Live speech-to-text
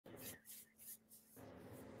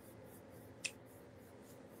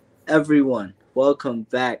everyone? Welcome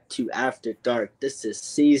back to After Dark. This is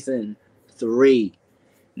season 3.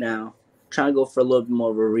 Now, trying to go for a little bit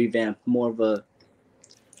more of a revamp, more of a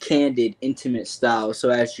candid, intimate style. So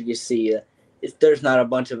as you can see, there's not a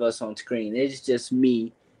bunch of us on screen. It's just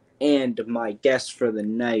me and my guest for the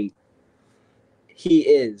night. He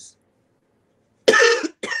is.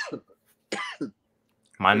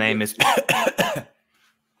 My name is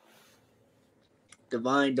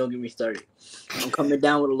Divine. Don't get me started. I'm coming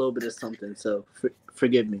down with a little bit of something, so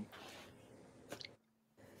forgive me.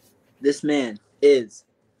 This man is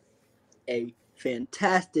a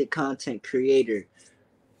fantastic content creator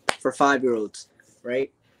for 5-year-olds, right?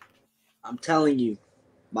 I'm telling you,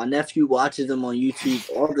 my nephew watches them on YouTube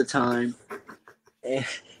all the time,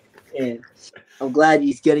 and I'm glad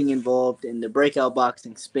he's getting involved in the breakout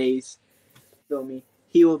boxing space. Feel me?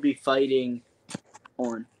 He will be fighting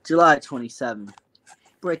on July 27th,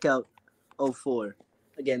 Breakout 04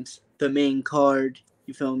 against the main card.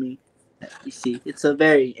 You feel me? You see, it's a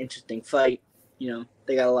very interesting fight. You know,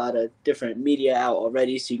 they got a lot of different media out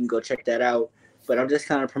already, so you can go check that out. But I'm just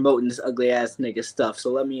kind of promoting this ugly ass nigga stuff.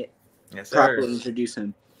 So let me properly introduce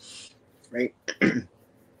him. Right?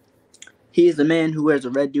 He is the man who wears a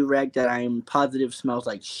red do-rag that I am positive smells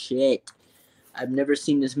like shit. I've never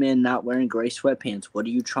seen this man not wearing gray sweatpants. What are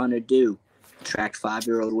you trying to do? Attract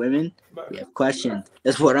 5-year-old women? We have questions.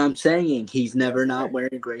 That's what I'm saying. He's never not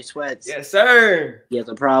wearing gray sweats. Yes, sir. He has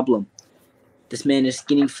a problem. This man is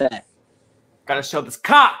skinny fat. Gotta show this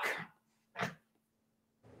cock.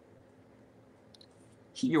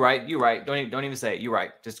 You're right. Don't even say it. You're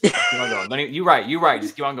right. Just keep on going. You're right.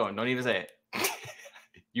 Just keep on going. Don't even say it.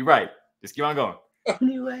 You're right. Just keep on going.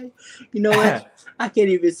 Anyway, you know what? I can't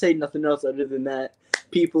even say nothing else other than that.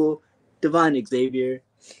 People, DivineXavier,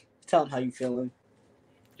 tell him how you feeling.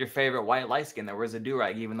 Your favorite white light skin that wears a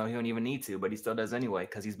do-rag, even though he don't even need to, but he still does anyway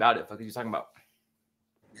because he's about it. Fuck, are you talking about?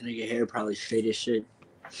 That nigga hair probably straight as shit.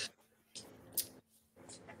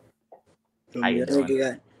 How you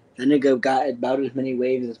doing? That nigga got about as many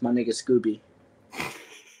waves as my nigga Scooby.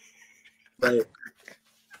 But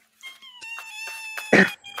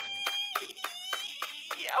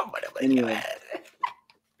anyway,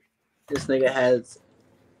 this nigga has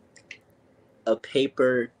a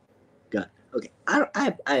paper gun. Okay,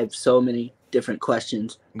 I have so many different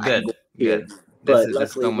questions. Good. But This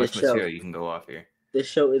is so much material you can go off here. This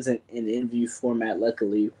show isn't in interview format,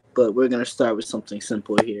 luckily, but we're gonna start with something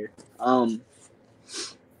simple here.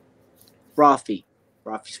 Rafi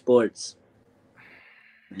Sports.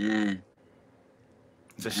 Man.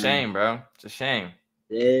 It's a shame, bro. It's a shame.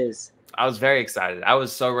 It is. I was very excited. I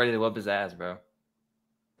was so ready to whoop his ass, bro.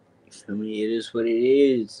 You feel me? It is what it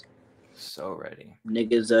is. So ready.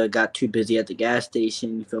 Niggas got too busy at the gas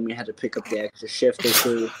station. You feel me? Had to pick up the extra shift or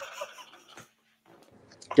two.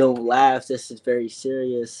 Don't laugh. This is very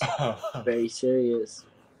serious. Very serious.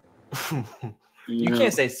 You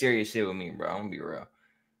can't say serious shit with me, bro. I'm gonna be real.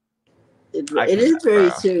 It is very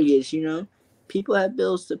serious, you know. People have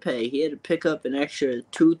bills to pay. He had to pick up an extra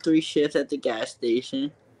 2-3 shifts at the gas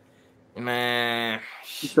station. Man,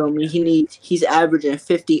 you feel me? He's averaging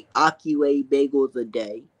 50 Akiway bagels a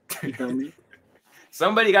day. You feel me?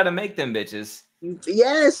 Somebody got to make them bitches.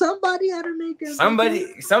 Yeah, somebody had to make them.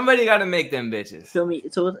 Somebody got to make them bitches. Feel me?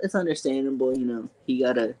 So it's understandable, you know. He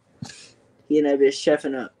and that bitch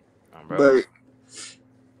chefing up. Oh, bro.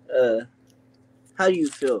 But how do you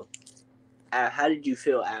feel? How did you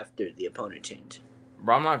feel after the opponent change?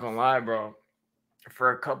 Bro, I'm not gonna lie, bro.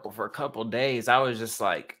 For a couple days, I was just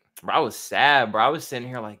like, bro, I was sad, bro. I was sitting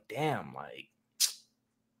here like, damn, like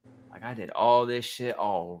I did all this shit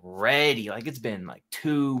already. Like it's been like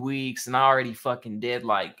 2 weeks, and I already fucking did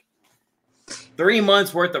like 3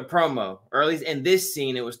 months worth of promo. Or at least in this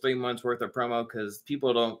scene, it was 3 months worth of promo because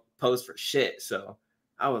people don't post for shit. So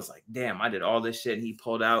I was like, damn, I did all this shit, and he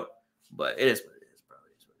pulled out. But it is what it is, bro.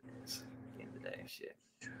 It is what it is. At the end of the day, shit.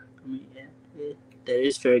 I mean, yeah, that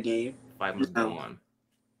is fair game. Fight must go on.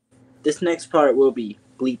 This next part will be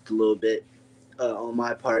bleeped a little bit on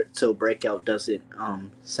my part, so Breakout doesn't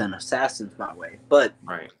send assassins my way. But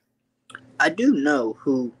right, I do know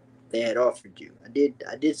who they had offered you. I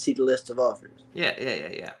did see the list of offers.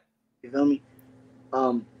 Yeah. You feel me?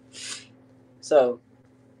 So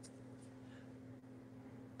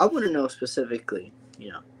I want to know specifically,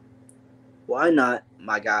 you know, why not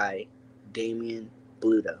my guy Damian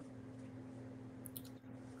Bluto?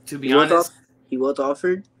 To be honest, he was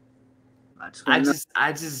offered. I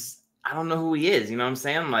don't know who he is. You know what I'm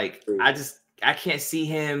saying? Like, I can't see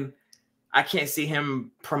him. I can't see him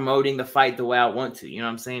promoting the fight the way I want to. You know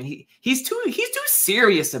what I'm saying? He's too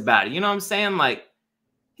serious about it. You know what I'm saying? Like,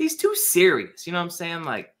 he's too serious. You know what I'm saying?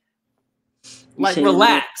 Like, Like,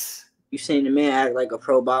 relax. You saying the man act like a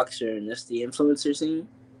pro boxer, and that's the influencer scene?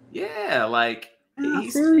 Yeah, like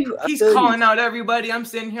he's feel calling you. out everybody. I'm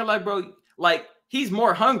sitting here like, bro, like he's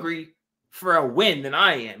more hungry for a win than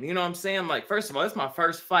I am. You know what I'm saying? Like, first of all, it's my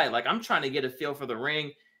first fight. Like, I'm trying to get a feel for the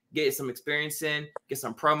ring, get some experience in, get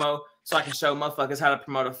some promo, so I can show motherfuckers how to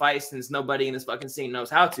promote a fight since nobody in this fucking scene knows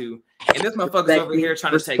how to. And this motherfucker's over here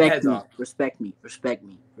trying to take heads off. Respect me.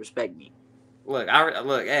 Look,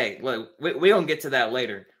 we gonna get to that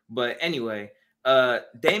later. But anyway,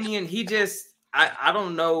 Damien, I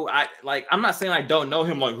don't know. I'm not saying I don't know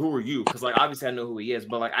him. Like, who are you? Because like obviously I know who he is,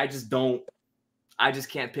 but like I just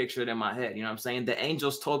can't picture it in my head. You know what I'm saying? The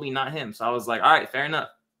Angels told me not him, so I was like, all right, fair enough.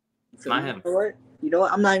 It's not him. You know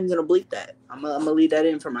what? I'm not even gonna bleep that. I'm gonna leave that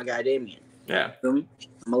in for my guy Damien. Yeah. I'm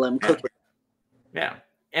gonna let him cook with it. Yeah.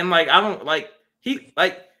 And like I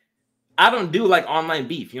don't do like online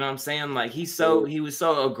beef. You know what I'm saying? Like he was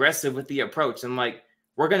so aggressive with the approach, and like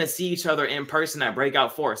we're gonna see each other in person at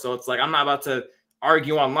Breakout 4. So it's like I'm not about to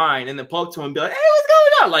argue online and then poke to him and be like, hey, what's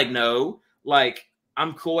going on? Like, no, like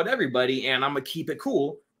I'm cool with everybody and I'm gonna keep it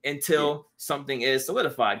cool until something is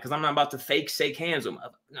solidified, because I'm not about to fake shake hands with my,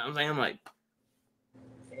 you know what I'm saying? Like,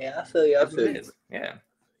 yeah, I feel you. Yeah.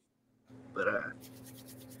 But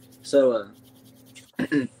so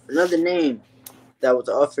another name that was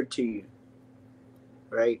offered to you,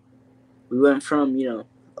 right? We went from, a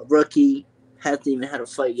rookie, hasn't even had a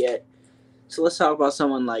fight yet. So let's talk about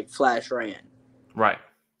someone like Flash Rand. Right.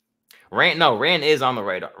 Rand is on the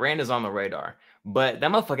radar. But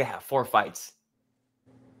that motherfucker had 4 fights.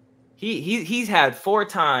 He's had 4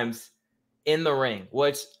 times in the ring,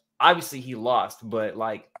 which obviously he lost, but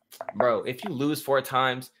like, bro, if you lose 4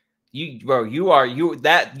 times, you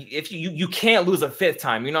can't lose a 5th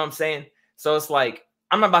time, you know what I'm saying? So it's like,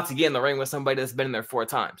 I'm not about to get in the ring with somebody that's been in there 4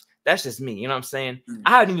 times. That's just me, you know what I'm saying?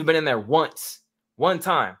 I haven't even been in there one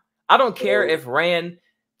time. I don't care if Rand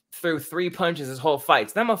threw 3 punches his whole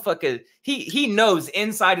fights. That motherfucker, he knows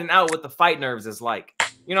inside and out what the fight nerves is like.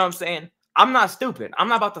 You know what I'm saying? I'm not stupid. I'm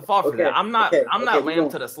not about to fall for that. I'm not lamb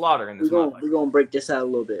to the slaughter in this motherfucker. We're gonna break this out a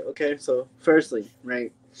little bit, okay? So firstly,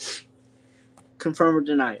 right, confirm or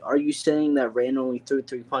deny, are you saying that Rand only threw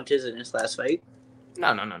 3 punches in his last fight?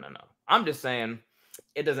 No. I'm just saying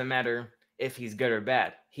it doesn't matter if he's good or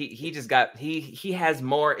bad. He has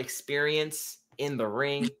more experience in the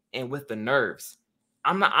ring and with the nerves.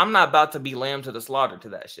 I'm not about to be lamb to the slaughter to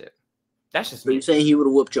that shit. That's just me. You're saying he would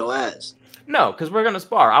have whooped your ass? No, because we're gonna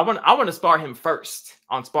spar. I want to spar him first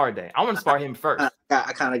on spar day. I want to spar him first.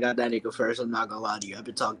 I kind of got that nigga first. I'm not gonna lie to you. I've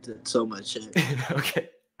been talking to so much shit.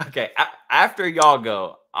 Okay. After y'all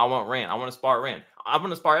go, I want Rand. I want to spar Rand. I want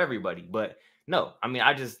to spar everybody. But no, I mean,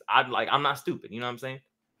 I'm not stupid. You know what I'm saying?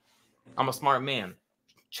 I'm a smart man.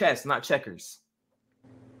 Chess, not checkers.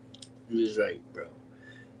 He was right, bro.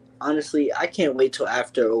 Honestly, I can't wait till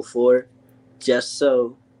after 04, just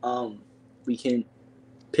so we can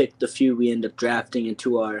pick the few we end up drafting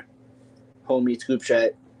into our homies group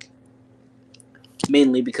chat.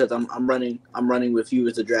 Mainly because I'm running with you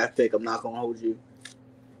as a draft pick. I'm not gonna hold you,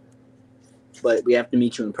 but we have to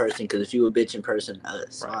meet you in person, because if you a bitch in person,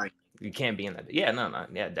 sorry, right. You can't be in that. Yeah, no,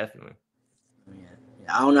 yeah, definitely. Yeah.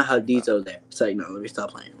 I don't know how D's there. It's like, no, let me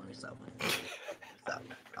stop playing.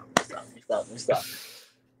 Stop.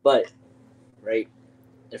 But right,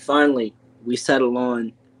 and finally we settle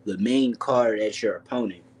on the main card as your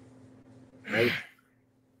opponent, right?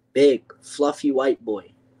 Big fluffy white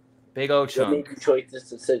boy, big old chunk. What made you choose this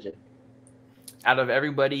decision? Out of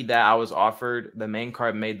everybody that I was offered, the main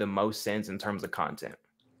card made the most sense in terms of content.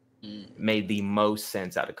 Made the most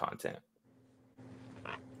sense out of content.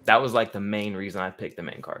 That was like the main reason I picked the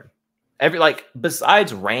main card.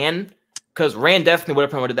 Besides Rand, because Rand definitely would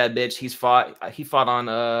have promoted that bitch. He fought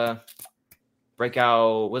on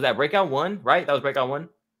Breakout. Was that Breakout 1? Right? That was Breakout 1?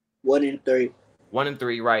 1 and 3. 1 and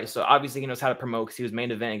 3, right. So obviously he knows how to promote, because he was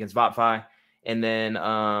main event against Votfi. And then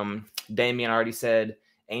Damien already said,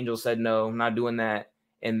 Angel said no, I'm not doing that.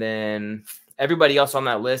 And then everybody else on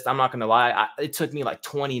that list, I'm not gonna lie, it took me like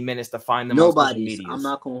 20 minutes to find them on social media. I'm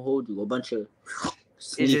not gonna hold you. A bunch of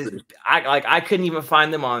I couldn't even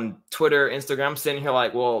find them on Twitter, Instagram. I'm sitting here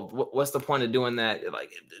like, well, what's the point of doing that?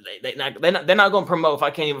 Like, they're not gonna promote if I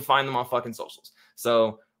can't even find them on fucking socials.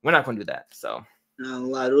 So we're not gonna do that. So no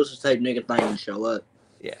lie, those are the type niggas not even show up.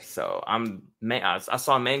 Yeah, so I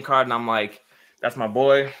saw main card and I'm like, that's my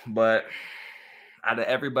boy. But out of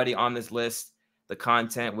everybody on this list, the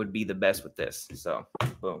content would be the best with this. So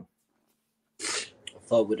boom. I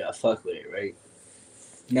fuck with it, right?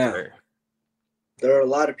 Now, there are a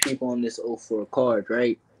lot of people on this 04 card,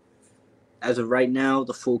 right? As of right now,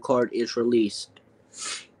 the full card is released.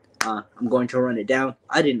 I'm going to run it down.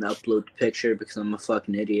 I didn't upload the picture because I'm a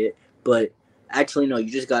fucking idiot. But actually, no,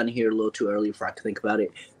 you just got in here a little too early for I could think about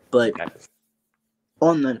it. But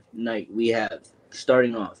on the night, we have,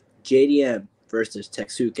 starting off, JDM versus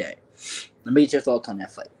Tetsuke. Let me get your thoughts on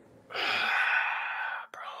that fight.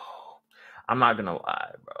 Bro, I'm not going to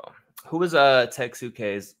lie, bro. Who was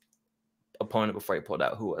Tetsuke's opponent before he pulled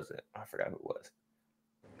out? Who was it? I forgot who it was.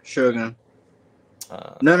 Shogun.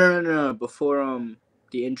 No. Before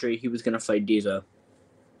the injury, he was gonna fight Diesel.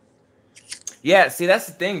 Yeah, see, that's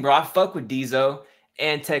the thing, bro. I fuck with Diesel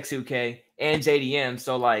and Tetsuke and JDM.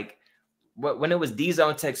 So like, when it was Diesel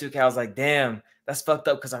and Tetsuke, I was like, damn, that's fucked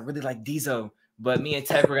up because I really like Diesel. But me and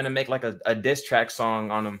Tech were gonna make like a diss track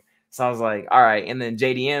song on him. So I was like, all right. And then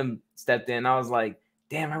JDM stepped in. I was like,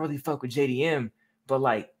 damn, I really fuck with JDM. But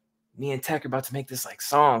like, me and Tech are about to make this like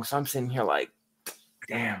song. So I'm sitting here like,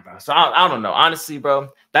 damn, bro. So I don't know. Honestly, bro,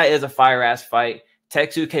 that is a fire ass fight.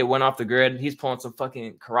 Tetsuke went off the grid. He's pulling some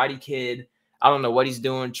fucking Karate Kid. I don't know what he's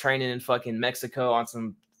doing, training in fucking Mexico on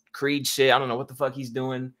some Creed shit. I don't know what the fuck he's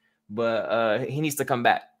doing, but he needs to come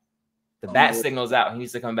back. The bat signal's out. He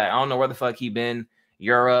needs to come back. I don't know where the fuck he been.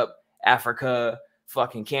 Europe, Africa,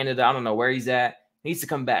 fucking Canada. I don't know where he's at. He needs to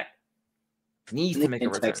come back. He needs to make a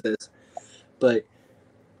return. Texas. But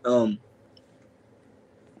all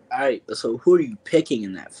right, so who are you picking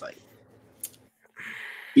in that fight?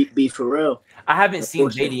 Be for real. I haven't seen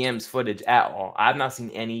JDM's footage at all. I've not seen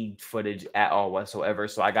any footage at all whatsoever.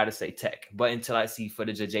 So I got to say Tech. But until I see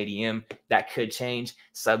footage of JDM, that could change,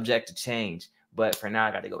 subject to change. But for now,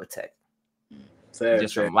 I got to go with Tech.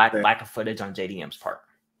 Just from lack of footage on JDM's part.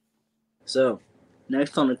 So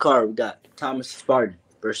next on the card, we got Thomas Spartan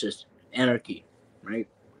versus Anarchy. Right?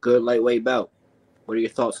 Good lightweight bout. What are your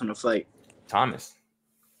thoughts on the fight? Thomas.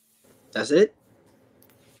 That's it?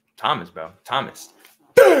 Thomas, bro. Thomas.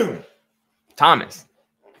 Boom! Thomas.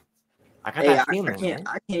 I got that feeling.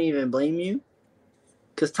 I can't even blame you.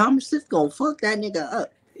 Because Thomas is going to fuck that nigga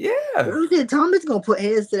up. Yeah. Thomas going to put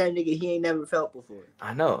hands to that nigga he ain't never felt before.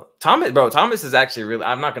 I know. Thomas is actually really,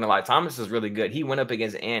 I'm not going to lie. Thomas is really good. He went up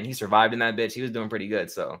against Ant. He survived in that bitch. He was doing pretty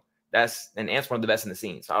good. So and Ant's one of the best in the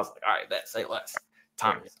scene. So I was like, all right, bet. Say less.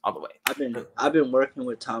 Thomas, all the way. I've been working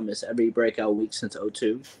with Thomas every breakout week since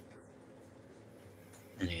 02.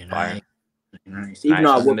 And nice. Even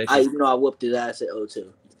though I whooped his ass at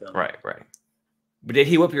 02. Right. But did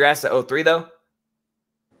he whoop your ass at 03 though?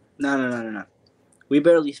 No. We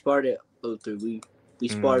barely sparred at 03. We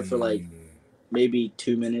sparred for like maybe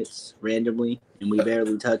 2 minutes randomly, and we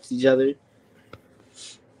barely touched each other.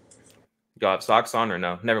 Y'all have socks on or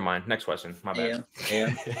no? Never mind. Next question. My bad.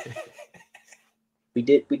 Yeah. We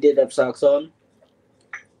did have socks on.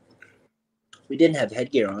 We didn't have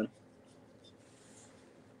headgear on.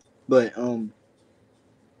 But don't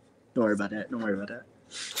worry about that.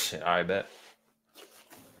 Shit, I bet.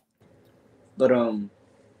 But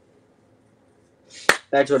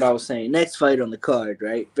back to what I was saying. Next fight on the card,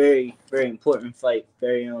 right? Very, very important fight.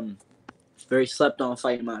 Very slept on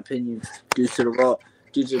fight in my opinion, due to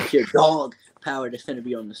the pure dog power that's finna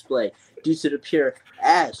be on display, due to the pure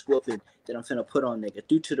ass whooping that I'm finna put on nigga,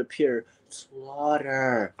 due to the pure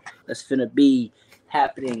slaughter that's finna be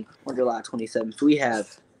happening on July 27th. We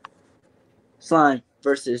have Slime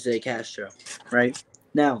versus Zay Castro, right?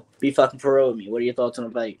 Now, be fucking for real with me. What are your thoughts on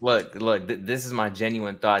the fight? Look, this is my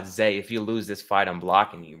genuine thought, Zay. If you lose this fight, I'm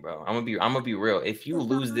blocking you, bro. I'm gonna be real. If you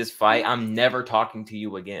lose this fight, I'm never talking to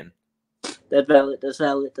you again. That's valid.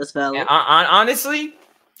 And honestly,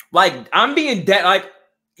 like I'm being dead. Like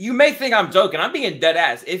you may think I'm joking. I'm being dead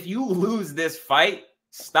ass. If you lose this fight,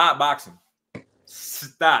 stop boxing.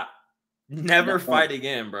 Stop. Never fight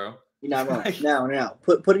again, bro. You're not wrong. Now,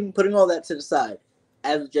 putting all that to the side,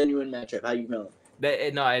 as a genuine matchup, how you feeling?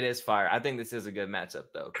 No, it is fire. I think this is a good matchup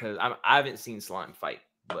though, because I haven't seen Slime fight,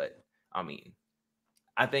 but I mean,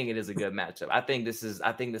 I think it is a good matchup. I think this is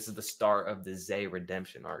the start of the Zay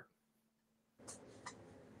redemption arc.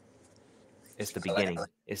 It's the beginning.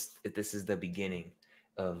 This is the beginning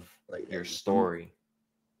of your story.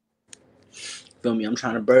 Feel me? I'm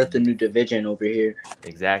trying to birth a new division over here.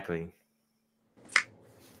 Exactly.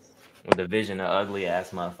 With the vision of ugly ass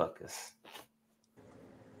motherfuckers.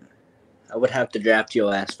 I would have to draft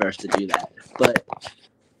your ass first to do that, but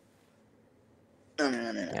no.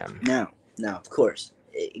 Yeah. Now, of course,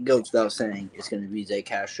 it goes without saying it's going to be Zay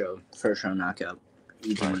Castro first round knockout.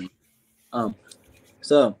 Easily.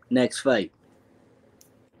 So next fight,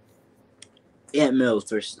 Ant Mills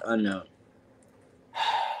versus Unknown.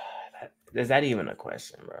 Is that even a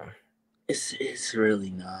question, bro? It's really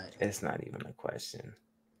not. It's not even a question.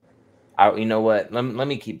 You know what? Let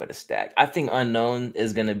me keep it a stack. I think Unknown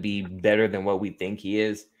is going to be better than what we think he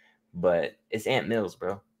is, But it's Ant Mills,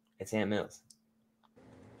 bro. It's Ant Mills.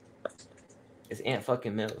 It's Ant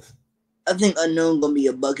fucking Mills. I think Unknown gonna be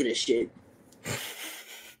a bucket of shit.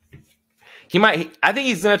 I think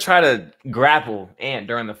he's gonna try to grapple Ant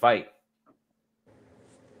during the fight.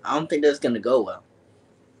 I don't think that's gonna go well.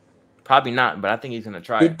 Probably not, but I think he's gonna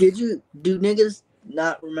try. Do niggas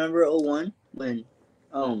not remember 01 when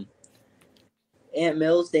Ant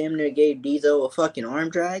Mills damn near gave Diesel a fucking arm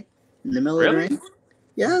drag in the middle of the ring?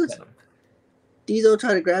 Yes. Diesel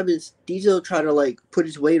tried to grab his. Diesel tried to like put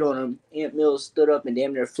his weight on him. Ant Mills stood up and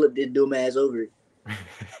damn near flipped his dumb ass over.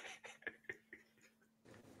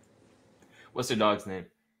 What's your dog's name?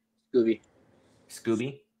 Scooby.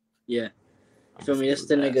 Scooby? Yeah. Feel me? That's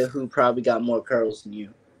the nigga who probably got more curls than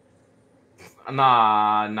you.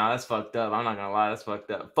 Nah, that's fucked up. I'm not gonna lie, that's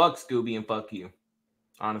fucked up. Fuck Scooby and fuck you.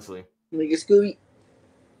 Honestly. Nigga Scooby.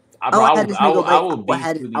 I will have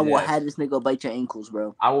this nigga bite your ankles,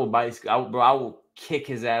 bro. I will kick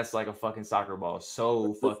his ass like a fucking soccer ball.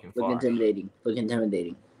 So fucking far. Look intimidating.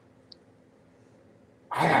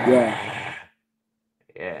 Yeah.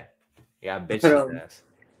 Yeah. Yeah, I bitch his ass.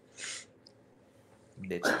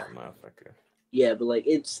 Bitch ass motherfucker. Yeah, but like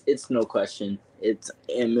it's no question. It's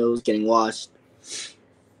Ant Mills getting washed.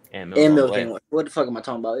 Ant Mills getting washed. What the fuck am I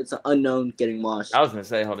talking about? It's an Unknown getting washed. I was gonna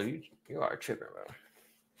say, hold on, you are tripping, bro.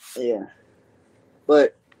 Yeah.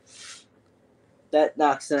 But that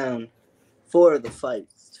knocks down 4 of the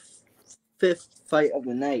fights. 5th fight of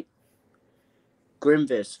the night.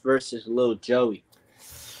 Grimvis versus Lil Joey.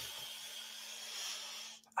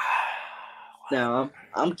 Now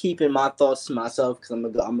I'm keeping my thoughts to myself because I'm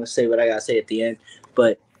gonna say what I gotta say at the end.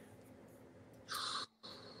 But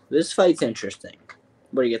this fight's interesting.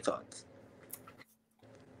 What are your thoughts?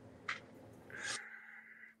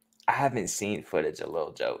 I haven't seen footage of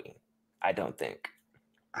Lil Joey. I don't think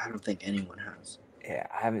anyone has. Yeah,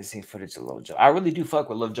 I haven't seen footage of Lil Joey. I really do fuck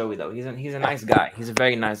with Lil Joey though. He's a nice guy. He's a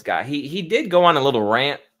very nice guy. He did go on a little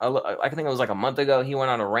rant. I think it was like a month ago. He went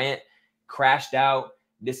on a rant, crashed out,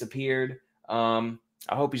 disappeared. I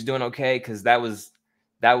hope he's doing okay because that was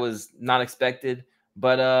not expected.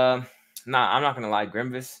 But nah, I'm not gonna lie,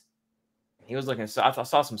 Grimvis. He was looking. So I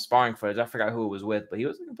saw some sparring footage. I forgot who it was with, but he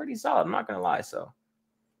was looking pretty solid. I'm not gonna lie. So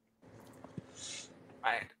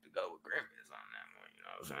I had to go with Grimvis on that one. You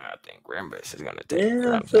know what I'm saying? I think Grimvis is gonna take.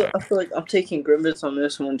 Yeah, I feel like I'm taking Grimvis on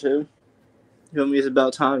this one too. You know, it's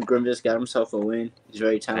about time Grimvis got himself a win. He's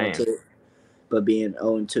very talented, but being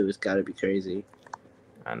 0-2, it's got to be crazy.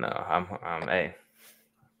 I know. I'm hey,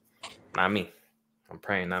 not me. I'm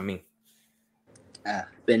praying, not me.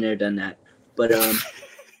 Been there, done that. But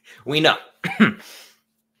we know.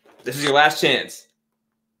 This is your last chance.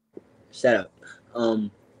 Shut up.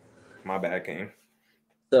 My bad, King.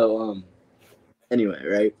 So anyway,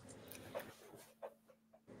 right?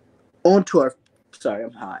 On to our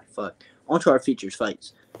features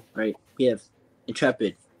fights, right? We have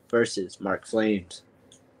Intrepid versus Mark Flames.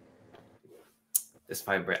 This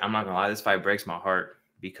fight, I'm not gonna lie, this fight breaks my heart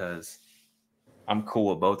because I'm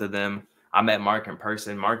cool with both of them. I met Mark in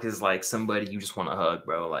person. Mark is like somebody you just want to hug,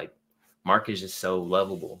 bro. Like Mark is just so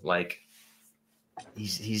lovable. Like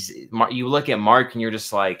you look at Mark and you're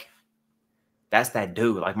just like, that's that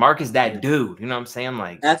dude. Like Mark is that dude. You know what I'm saying?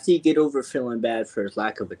 Like after you get over feeling bad for his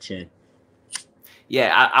lack of a chin.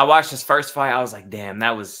 Yeah, I watched his first fight. I was like, damn,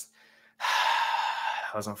 that was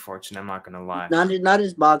unfortunate. I'm not gonna lie. Not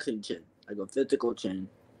his boxing chin, like a physical chin.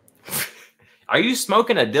 Are you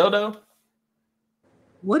smoking a dildo?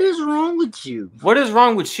 What is wrong with you? What is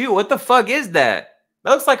wrong with you? What the fuck is that?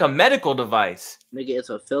 That looks like a medical device. Nigga, it's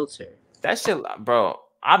a filter. That shit, bro.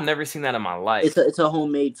 I've never seen that in my life. It's a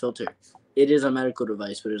homemade filter. It is a medical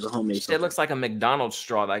device, but it's a homemade filter. It looks like a McDonald's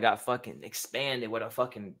straw that got fucking expanded with a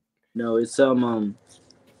fucking. No, it's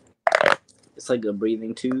it's like a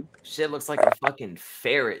breathing tube. Shit looks like a fucking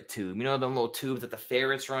ferret tube. You know them little tubes that the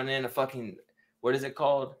ferrets run in? A fucking, what is it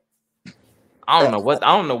called? I don't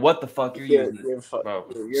know what the fuck you're using. Bro.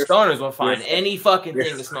 Stoners will find any fucking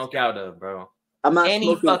thing to smoke out of, bro. I'm not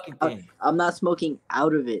smoking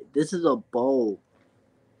out of it. This is a bowl.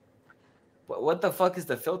 What the fuck is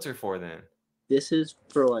the filter for then? This is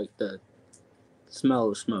for like the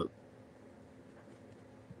smell of smoke.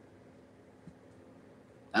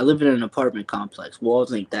 I live in an apartment complex.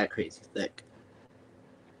 Walls ain't that crazy thick.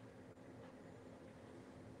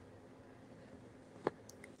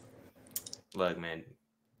 Look, man.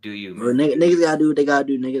 Do you? Well, niggas gotta do what they gotta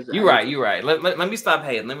do. Niggas. You're right. Let me stop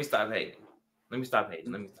hating.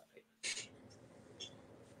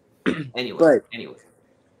 Anyway.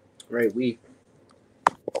 Right, we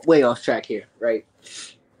way off track here, right?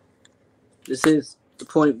 This is the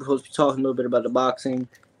point. We're supposed to be talking a little bit about the boxing.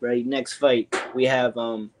 Right, next fight we have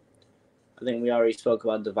I think we already spoke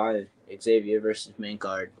about DivineXavier versus main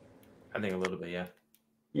card. I think a little bit, yeah.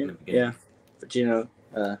 Yeah. But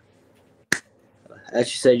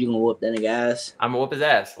as you said, you gonna whoop that nigga ass. I'm gonna whoop his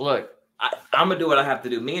ass. Look, I'm gonna do what I have to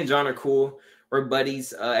do. Me and John are cool. We're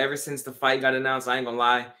buddies. Ever since the fight got announced, I ain't gonna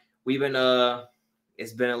lie. We've been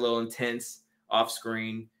it's been a little intense off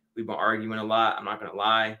screen. We've been arguing a lot. I'm not gonna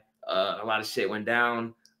lie. A lot of shit went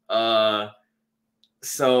down.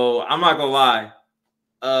 So I'm not gonna lie.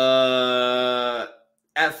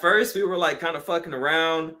 At first we were like kind of fucking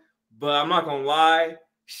around, but I'm not gonna lie,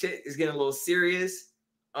 shit is getting a little serious.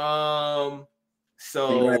 So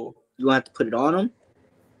you gonna have to put it on him?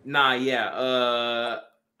 Nah, yeah.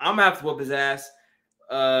 I'm gonna have to whoop his ass.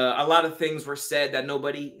 A lot of things were said that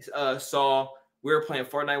nobody saw. We were playing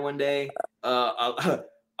Fortnite one day. A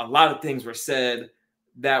lot of things were said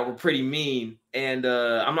that were pretty mean, and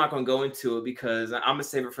I'm not gonna go into it because I'm gonna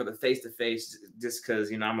save it for the face to face, just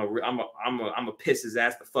because I'm a piss his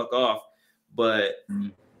ass the fuck off. But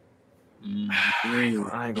I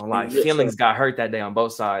ain't gonna lie, feelings got hurt that day on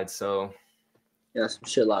both sides. So yeah, some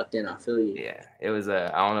shit locked in. I feel you. Yeah, it was I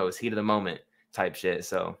don't know, it was heat of the moment type shit.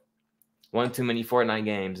 So one too many Fortnite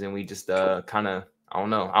games, and we just kind of I don't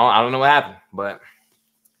know what happened, but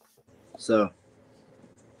so.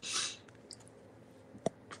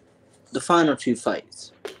 The final two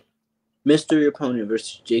fights: Mystery Opponent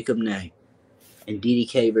versus Jacob Nay, and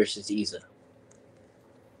DDK versus Iza.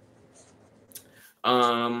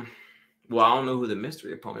 Well, I don't know who the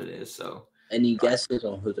mystery opponent is, so any guesses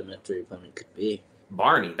on who the mystery opponent could be?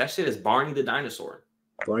 Barney. That shit is Barney the dinosaur.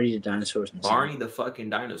 Barney the dinosaur. Barney the fucking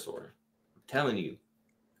dinosaur.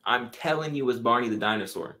 I'm telling you, it's Barney the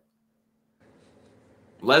dinosaur.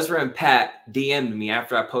 Lesra and Pat DM'd me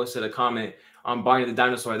after I posted a comment on Barney the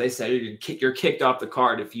dinosaur. They said you're kicked off the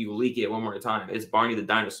card if you leak it one more time. It's Barney the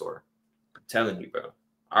dinosaur. I'm telling you, bro.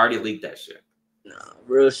 I already leaked that shit. No,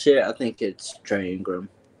 real shit. I think it's Trey Ingram.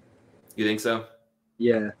 You think so?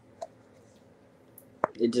 Yeah.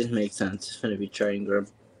 It just makes sense. It's gonna be Trey Ingram.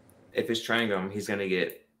 If it's Trey Ingram, he's gonna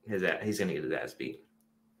get his ass beat.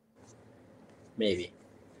 Maybe.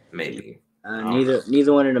 Neither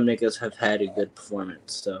one of them niggas have had a good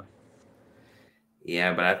performance, so.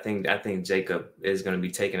 Yeah, but I think Jacob is going to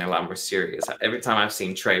be taken a lot more serious. Every time I've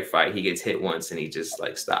seen Trey fight, he gets hit once and he just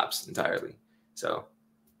like stops entirely. So,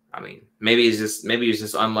 I mean, maybe it's just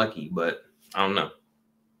unlucky, but I don't know.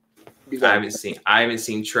 I haven't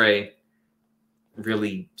seen Trey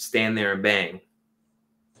really stand there and bang.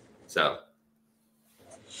 So,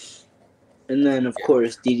 and then of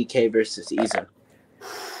course DDK versus Iza.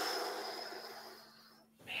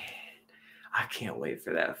 I can't wait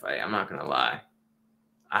for that fight. I'm not gonna lie.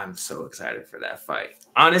 I'm so excited for that fight.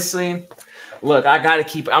 Honestly, look, I'm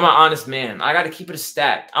an honest man. I gotta keep it a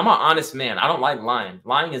stack. I'm an honest man. I don't like lying.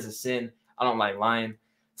 Lying is a sin. I don't like lying.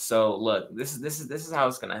 So look, this is how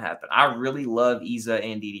it's gonna happen. I really love Iza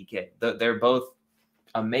and DDK. They're both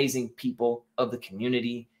amazing people of the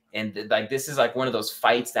community, and like this is like one of those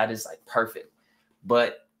fights that is like perfect.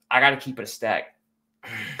 But I gotta keep it a stack.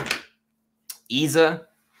 Iza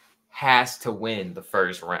has to win the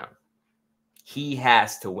first round. He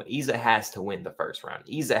has to win. Iza has to win the first round.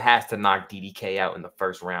 Iza has to knock DDK out in the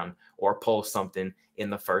first round or pull something in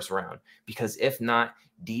the first round. Because if not,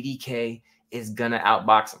 DDK is going to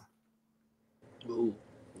outbox him. Ooh.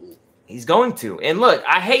 He's going to. And look,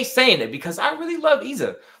 I hate saying it because I really love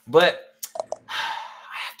Iza. But I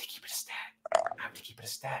have to keep it a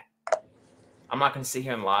stack. I'm not going to sit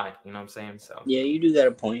here and lie. You know what I'm saying? So yeah, you do got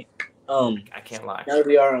a point. I can't lie. Now that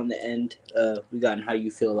we are on the end, we got how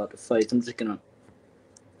you feel about the fights. I'm just gonna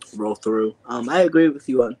roll through. I agree with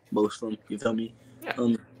you on most of them. You feel me?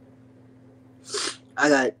 Yeah. I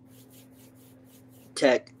got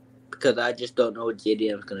Tech because I just don't know what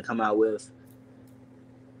JDM is gonna come out with.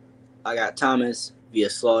 I got Thomas via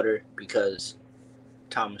Slaughter because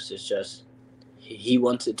Thomas is just he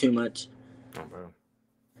wants it too much. Oh, bro.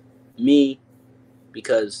 Me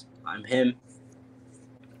because I'm him.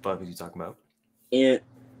 What are you talking about? Ant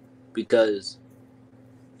because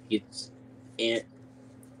it's Ant.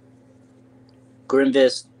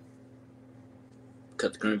 Grimvis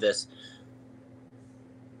because Grimvis.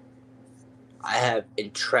 I have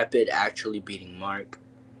Intrepid actually beating Mark.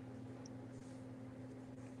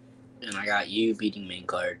 And I got you beating main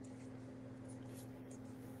card.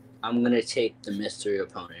 I'm going to take the mystery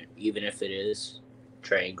opponent, even if it is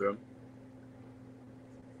Trey Ingram.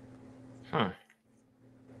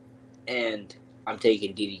 And I'm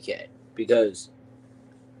taking DDK because,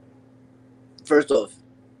 first off,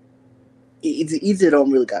 Iza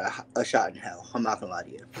don't really got a shot in hell. I'm not gonna lie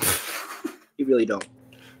to you. He really don't.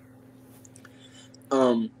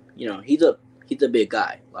 You know, he's a big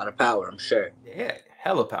guy, a lot of power, I'm sure. Yeah,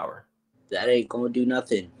 hella power. That ain't gonna do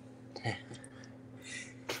nothing.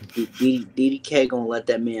 DDK gonna let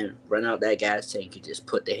that man run out that gas tank and just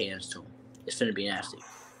put the hands to him. It's finna be nasty.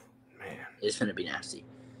 Man, it's finna be nasty.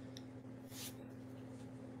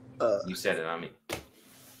 You said it, I mean.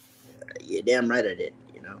 Yeah, damn right I did.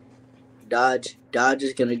 You know, Dodge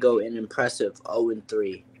is gonna go an impressive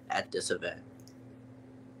 0-3 at this event.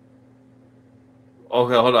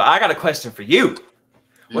 Okay, hold on. I got a question for you.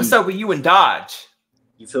 What's up with you and Dodge?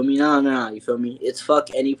 You feel me? No. You feel me? It's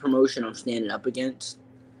fuck any promotion I'm standing up against.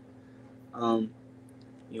 You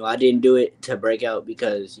know, I didn't do it to Breakout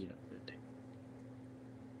because you know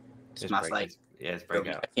it's my fight. Yeah, it's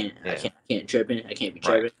Breakout. I can't tripping. I can't be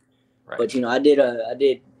tripping. Right. But you know, I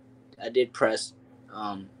did press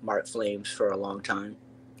Mark Flames for a long time.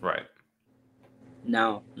 Right.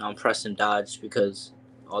 Now I'm pressing Dodge because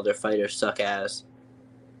all their fighters suck ass.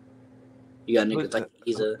 You got niggas like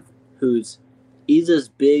Iza, who's Iza's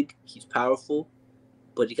big, he's powerful,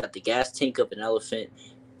 but he got the gas tank of an elephant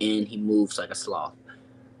and he moves like a sloth.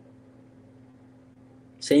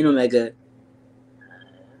 Saint Omega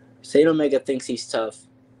thinks he's tough,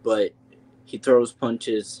 but he throws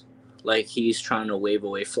punches like he's trying to wave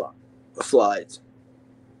away flies.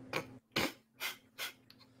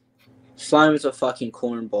 Slime is a fucking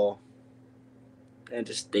cornball. And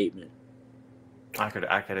a statement. I could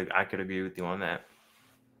agree with you on that.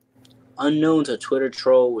 Unknown's a Twitter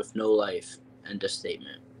troll with no life. End of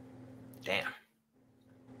statement. Damn.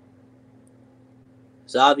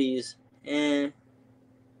 Zombies,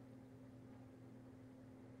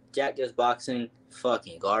 Jack is boxing,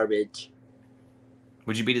 fucking garbage.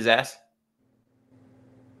 Would you beat his ass?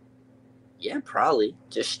 Yeah, probably.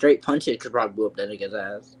 Just straight punch it could probably whoop that nigga's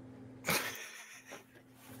ass.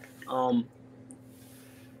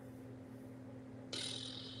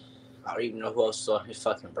 I don't even know who else saw his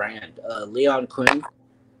fucking brand. Leon Quinn.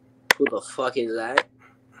 Who the fuck is that?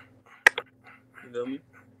 You feel me?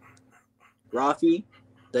 Rafi,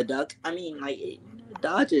 the duck. I mean, like,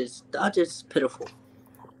 Dodge is pitiful.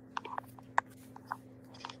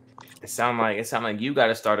 It sound like you got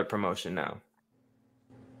to start a promotion now.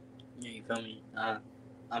 Yeah, you feel me?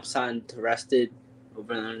 I'm signed to Rested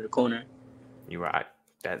over in the corner. You're right.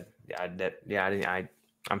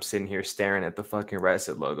 I'm sitting here staring at the fucking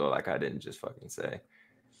Rested logo like I didn't just fucking say.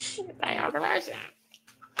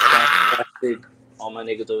 All my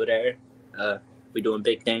niggas over there. We doing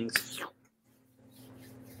big things.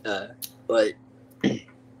 But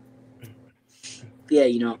yeah,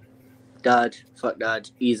 you know, Dodge, fuck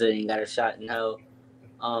Dodge. Iza ain't got a shot in hell.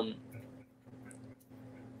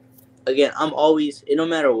 Again, I'm always, no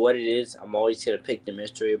matter what it is, I'm always gonna pick the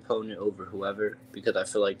mystery opponent over whoever because I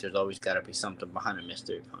feel like there's always got to be something behind a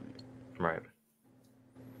mystery opponent. Right.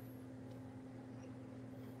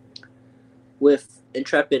 With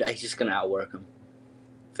Intrepid, I'm just gonna outwork him.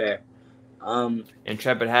 Fair.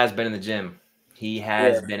 Intrepid has been in the gym. He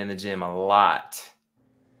has been in the gym a lot.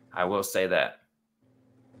 I will say that.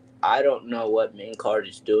 I don't know what main card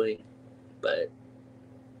is doing, but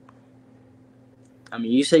I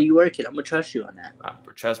mean, you say you work it. I'm gonna trust you on that.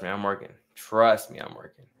 Trust me, I'm working. Trust me, I'm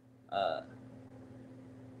working.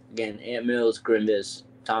 Again, Ant Mills, Grimbus,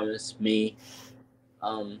 Thomas, me.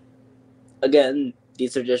 Again,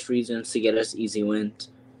 these are just reasons to get us easy wins.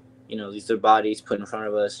 You know, these are bodies put in front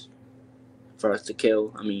of us for us to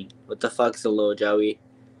kill. I mean, what the fuck's a little Joey?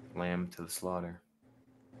 Lamb to the slaughter.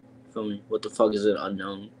 Feel me? What the fuck is an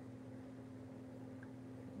unknown?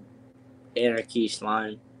 Anarchy,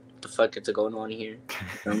 slime. What the fuck is going on here?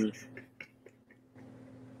 Feel me?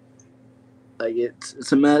 Like,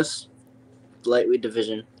 it's a mess. Lightweight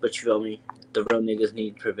division, but you feel me? The real niggas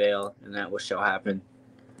need to prevail, and that what shall happen.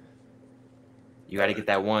 You got to get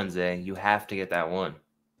that one, Zay. You have to get that one.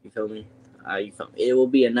 You feel me? You feel me? It will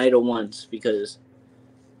be a night of ones because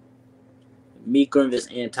me, Grimbus,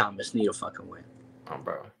 and Thomas need a fucking win. Oh,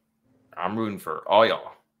 bro. I'm rooting for all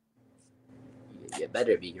y'all. You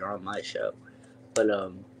better be. You're on my show. But,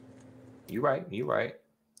 You right.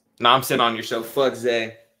 No, I'm sitting on your show. Fuck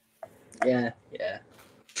Zay. Yeah.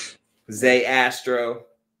 Zay Astro.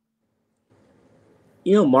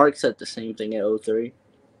 You know, Mark said the same thing at 03.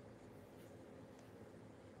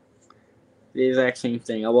 The exact same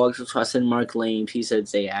thing. I walked up, I said Mark Lane. He said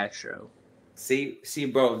Zay Astro. See,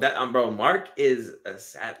 bro. Bro. Mark is a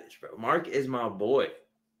savage, bro. Mark is my boy.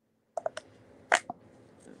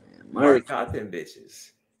 Mark got them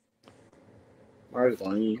bitches. Mark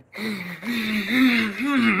Lane.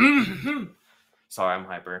 Sorry, I'm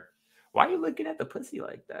hyper. Why are you looking at the pussy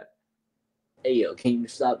like that? Hey, yo, can you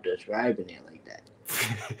stop describing it like that?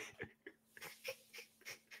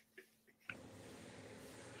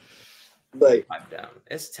 But Pipe down.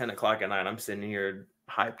 It's 10 o'clock at night. I'm sitting here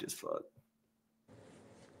hyped as fuck.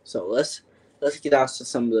 so let's get out to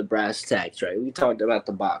some of the brass tacks, right? We talked about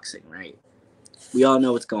the boxing, right? We all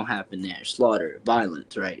know what's gonna happen there: slaughter,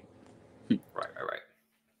 violence, right? Right.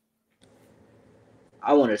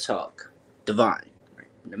 I want to talk Divine. Right?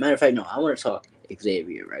 As a matter of fact, no, I want to talk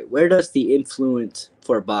Xavier, right? Where does the influence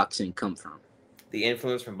for boxing come from? The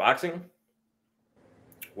influence from boxing?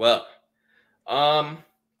 Well,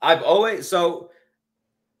 I've always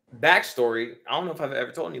backstory. I don't know if I've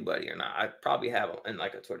ever told anybody or not. I probably have in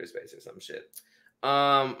like a Twitter space or some shit.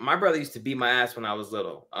 My brother used to beat my ass when I was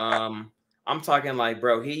little. I'm talking like,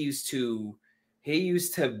 bro, he used to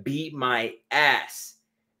beat my ass.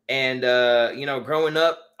 And you know, growing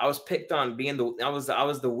up, I was picked on being I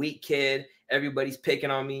was the weak kid. Everybody's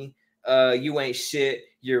picking on me. You ain't shit.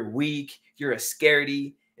 You're weak. You're a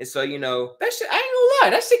scaredy. And so, you know, that shit, I ain't gonna lie,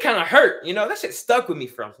 that shit kind of hurt. You know, that shit stuck with me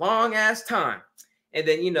for a long ass time. And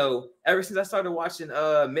then, you know, ever since I started watching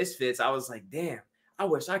Misfits, I was like, damn, I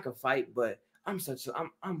wish I could fight, but I'm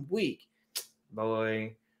weak.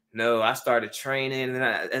 Boy, no, I started training, and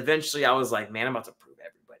then eventually I was like, man, I'm about to prove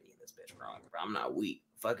everybody in this bitch wrong, bro. I'm not weak.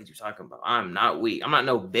 Fuck is you talking about? I'm not weak. I'm not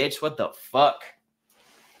no bitch. What the fuck?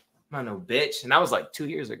 I'm not no bitch. And that was like 2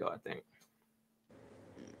 years ago, I think.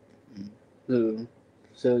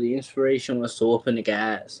 So the inspiration was to whoop in the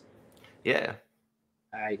gas. Yeah.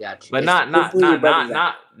 I got you. But not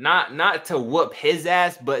to whoop his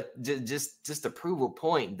ass, but just to prove a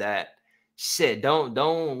point that shit, don't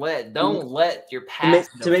let your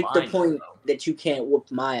past to make the point that you can't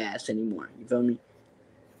whoop my ass anymore. You feel me?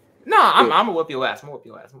 No, I'm gonna whoop your ass. I'm gonna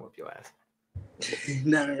whoop your ass.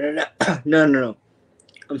 No.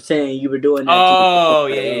 I'm saying you were doing that. Oh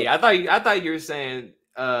yeah. I thought you were saying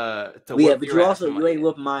to whoop but your you ass. also you ain't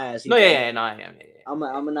whooping my ass. No, yeah, no, I am. Yeah. I'm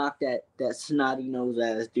gonna knock that snotty nose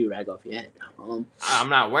ass do-rag off your head. I'm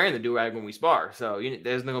not wearing the do-rag when we spar, so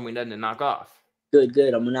there's not gonna be nothing to knock off. Good.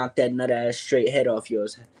 I'm gonna knock that nut ass straight head off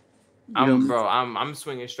yours. I'm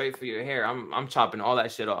swinging straight for your hair. I'm chopping all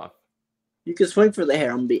that shit off. You can swing for the hair.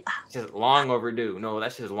 I'm gonna be just long overdue. No,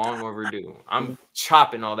 that's just long overdue. I'm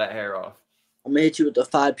chopping all that hair off. I'm gonna hit you with the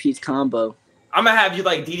 5-piece combo. I'm gonna have you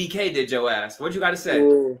like DDK did your ass. What you got to say?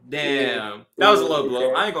 Ooh, damn, that was a low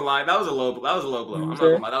blow. I ain't gonna lie, that was a low blow. I'm not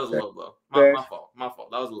gonna lie, that was a low blow. My fault.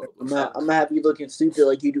 That was a low blow. I'm gonna have you looking stupid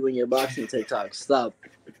like you do in your boxing TikTok. Stop.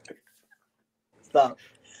 No,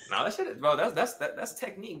 that shit, bro. That's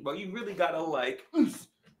technique, bro. You really gotta like,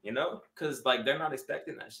 you know, because like they're not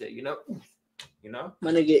expecting that shit. You know.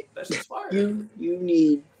 My nigga, that's just fire. You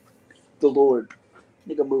need the Lord,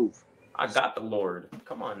 nigga. Move. I got the Lord.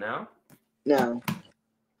 Come on now. No.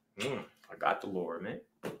 I got the Lord, man.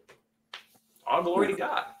 All glory to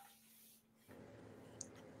God.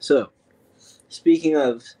 So, speaking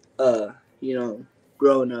of,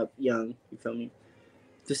 growing up young, you feel me?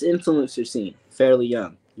 This influencer scene, fairly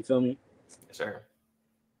young, you feel me? Yes, sir.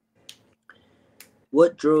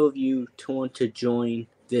 What drove you to want to join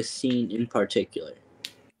this scene in particular?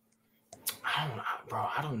 I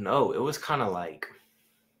don't know. It was kind of like,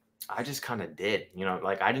 I just kind of did,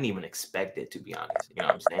 like I didn't even expect it, to be honest. You know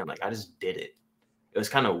what I'm saying? Like I just did it. It was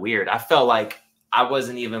kind of weird. I felt like I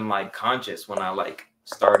wasn't even like conscious when I like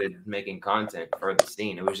started making content for the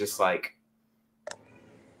scene. It was just like,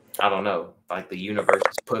 I don't know, like the universe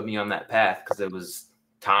just put me on that path because it was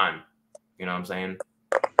time. You know what I'm saying?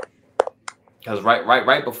 Because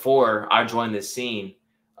right before I joined this scene,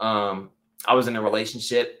 I was in a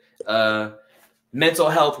relationship. Mental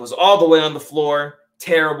health was all the way on the floor.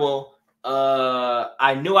 Terrible.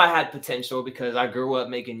 I knew I had potential because I grew up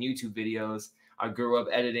making YouTube videos. I grew up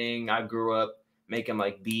editing. I grew up making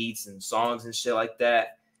like beats and songs and shit like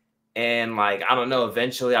that. And like, I don't know,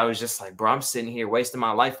 eventually I was just like, bro, I'm sitting here wasting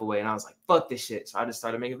my life away. And I was like, fuck this shit. So I just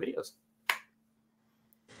started making videos.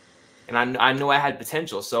 And I knew I had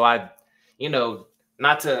potential. So I,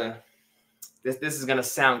 not to, this is going to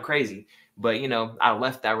sound crazy, but I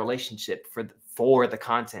left that relationship for the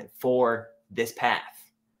content, for this path.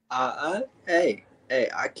 Hey,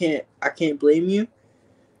 I can't blame you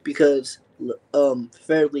because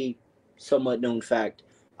fairly somewhat known fact,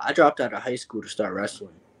 I dropped out of high school to start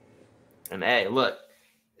wrestling. And hey, look,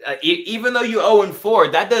 even though you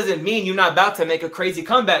 0-4, that doesn't mean you're not about to make a crazy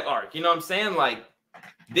comeback arc. You know what I'm saying? Like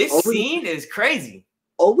this scene is crazy.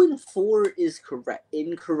 0-4 is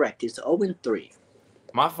incorrect. It's 0-3.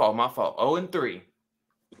 My fault. 0-3. You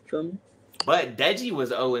feel me? But Deji was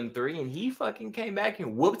 0-3, and he fucking came back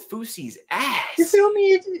and whooped Fusi's ass. You feel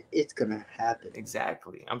me? It's gonna happen.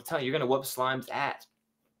 Exactly. I'm telling you, you're gonna whoop Slime's ass.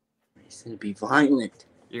 It's gonna be violent.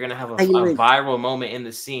 You're gonna have a Violent. viral moment in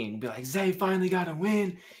the scene. Be like, Zay finally got a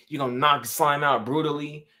win. You're gonna knock Slime out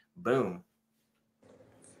brutally. Boom.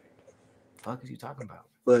 The fuck is you talking about?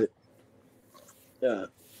 But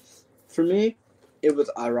for me, it was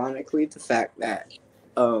ironically the fact that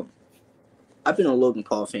I've been a Logan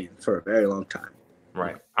Paul fan for a very long time.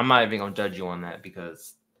 Right. I'm not even gonna judge you on that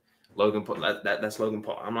because Logan Paul. That's Logan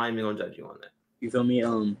Paul. I'm not even gonna judge you on that. You feel me?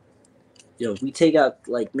 We take out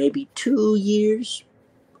like maybe 2 years.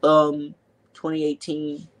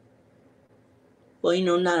 2018.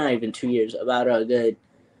 Well, not even 2 years. About a good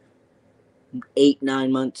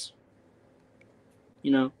 8-9 months.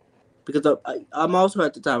 Because I'm also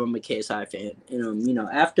at the time I'm a KSI fan, and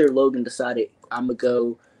after Logan decided I'm gonna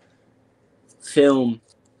go film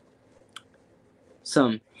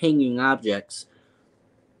some hanging objects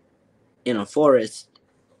in a forest,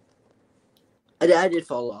 I did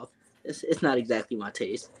fall off. It's not exactly my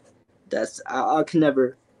taste. I can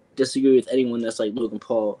never disagree with anyone that's like Logan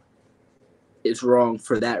Paul is wrong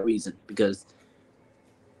for that reason, because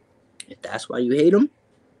if that's why you hate him,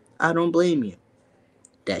 I don't blame you.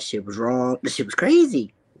 That shit was wrong. That shit was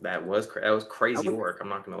crazy. That was crazy work. I'm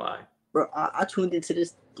not gonna lie, bro. I tuned into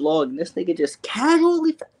this blog and this nigga just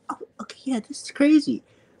casually. Okay, yeah, this is crazy.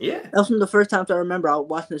 Yeah, that was one of the first times I remember I was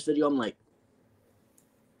watching this video. I'm like,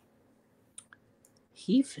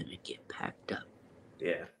 he finna get packed up.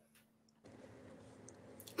 Yeah.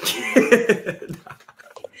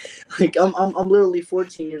 Like I'm literally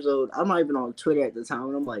 14 years old. I'm not even on Twitter at the time,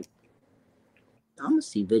 and I'm like, I'm gonna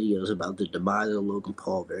see videos about the demise of Logan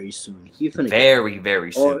Paul very soon. He finna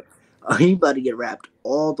very soon. He about to get wrapped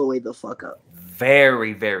all the way the fuck up.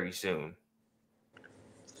 Very soon.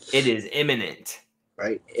 It is imminent.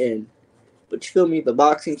 Right, but you feel me? The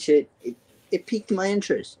boxing shit, it piqued my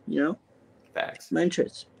interest. Facts. My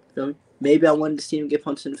interest. You know? Maybe I wanted to see him get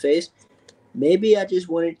punched in the face. Maybe I just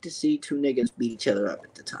wanted to see two niggas beat each other up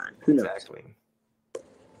at the time. Who knows? Exactly.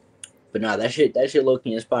 But nah, that shit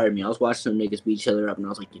low-key inspired me. I was watching some niggas beat each other up, and I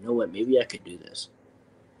was like, you know what? Maybe I could do this.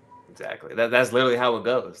 Exactly. That's literally how it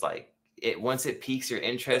goes. Like once it piques your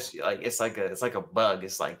interest, like it's like a bug.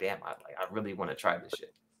 It's like, damn, I really want to try this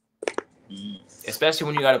shit. Especially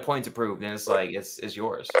when you got a point to prove, then it's like it's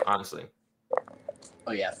yours, honestly.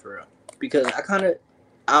 Oh yeah, for real. Because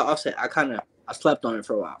I'll say I slept on it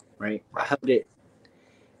for a while, right? I held it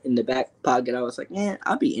in the back pocket. I was like, man,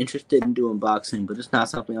 I'd be interested in doing boxing, but it's not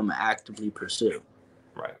something I'm gonna actively pursue.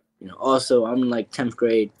 Right. Also I'm in like 10th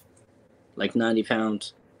grade, like 90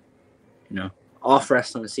 pounds, off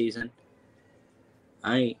wrestling season.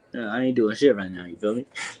 I ain't doing shit right now, you feel me?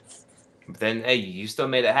 But then, hey, you still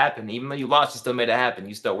made it happen. Even though you lost, you still made it happen.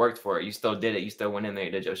 You still worked for it. You still did it. You still went in there.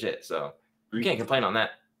 You did your shit. So you can't complain on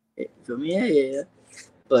that. You feel me? Yeah.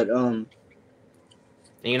 But and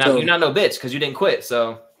you're not no bitch because you didn't quit.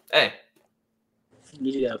 So hey,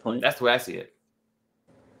 you got a point. That's the way I see it.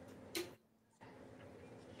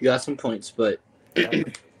 You got some points, but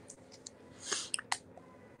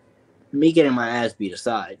me getting my ass beat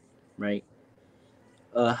aside, right?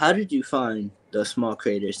 How did you find the small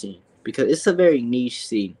creator scene? Because it's a very niche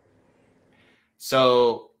scene.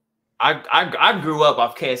 So I grew up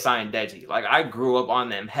off KSI and Deji. Like I grew up on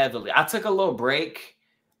them heavily. I took a little break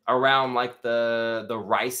around like the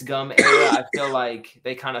Rice Gum era. I feel like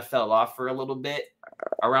they kind of fell off for a little bit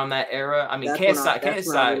around that era. I mean, KSI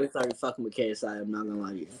when I really started fucking with KSI. I'm not gonna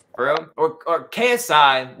lie to you, bro. Or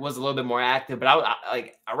KSI was a little bit more active, but I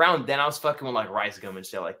like around then I was fucking with like Rice Gum and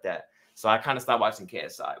shit like that. So I kind of stopped watching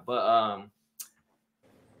KSI. But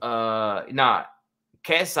nah,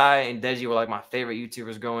 KSI and Deji were like my favorite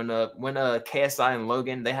YouTubers growing up. When KSI and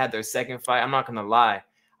Logan, they had their second fight, I'm not gonna lie,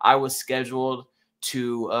 I was scheduled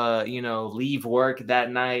to leave work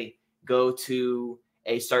that night, go to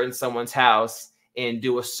a certain someone's house and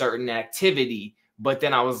do a certain activity. But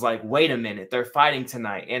then I was like, wait a minute, they're fighting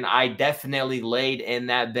tonight. And I definitely laid in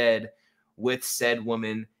that bed with said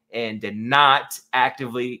woman and did not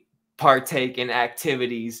actively partake in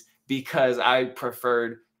activities because I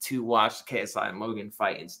preferred to watch KSI and Logan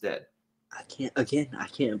fight instead. I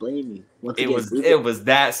can't blame you. It was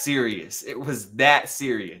that serious. It was that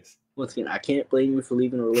serious. Once again, I can't blame you for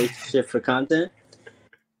leaving a relationship for content.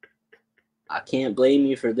 I can't blame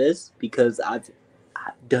you for this because I've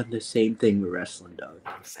done the same thing with wrestling, dog.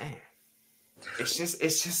 I'm saying it's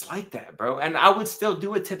just like that, bro. And I would still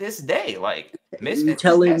do it to this day. Like, you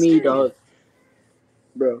telling me, dog,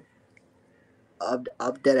 bro?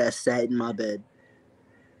 I'm dead ass sat in my bed,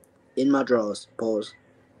 in my drawers, pause,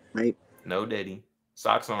 right? No daddy,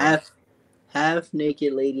 socks on. Half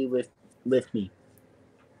naked lady with me.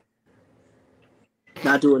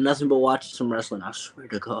 Not doing nothing but watching some wrestling. I swear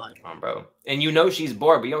to God. Bro. And you know she's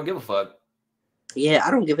bored, but you don't give a fuck. Yeah,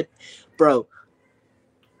 I don't give it, bro.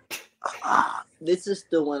 This is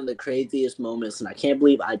still one of the craziest moments, and I can't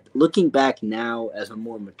believe looking back now as a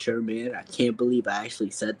more mature man, I can't believe I actually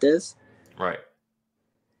said this. Right.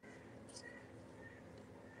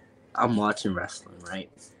 I'm watching wrestling, right?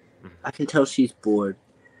 I can tell she's bored,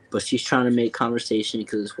 but she's trying to make conversation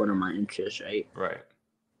because it's one of my interests, right? Right.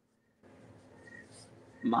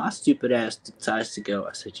 My stupid ass decides to go.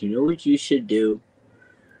 I said, you know what you should do?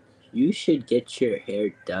 You should get your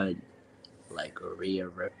hair done like Rhea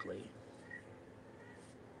Ripley.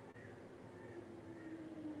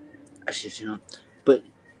 I said, but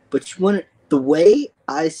you want the way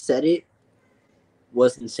I said it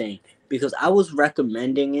was insane because I was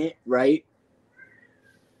recommending it, right?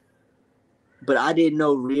 But I didn't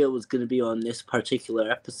know Rhea was going to be on this particular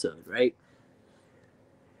episode, right?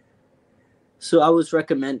 So I was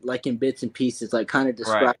recommend like in bits and pieces, like kind of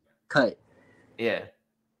describe cut. Yeah.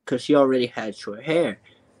 Because she already had short hair.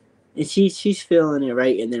 And she's feeling it,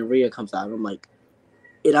 right? And then Rhea comes out. And I'm like,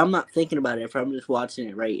 and I'm not thinking about it if I'm just watching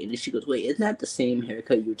it, right? And then she goes, wait, isn't that the same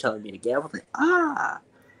haircut you were telling me to get? I was like,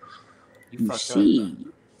 you see.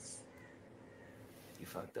 Up, you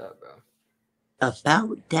fucked up, bro.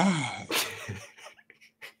 About that.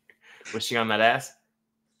 Was she on that ass?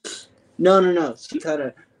 No. She kind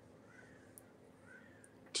of...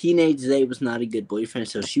 Teenage Zay was not a good boyfriend,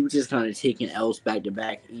 so she was just kind of taking L's back to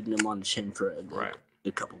back, eating them on the chin for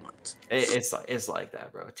a couple months. It's like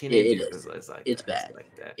that, bro. Teenage is like it's that. bad. It's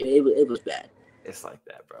like that. It was bad. It's like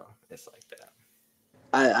that, bro. It's like that.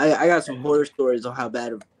 I got some horror stories on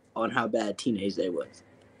how bad Teenage Zay was.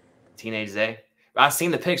 Teenage Zay? I've seen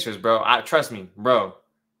the pictures, bro. Trust me, bro.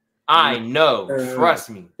 I know. Trust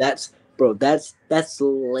me. That's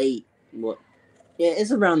late. What? Yeah,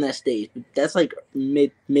 it's around that stage. But that's like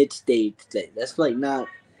mid stage. That's like not.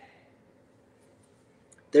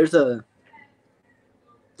 There's a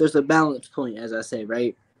balance point, as I say,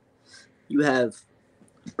 right? You have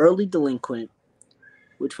early delinquent,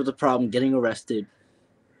 which was a problem, getting arrested.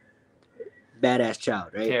 Badass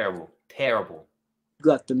child, right? Terrible. You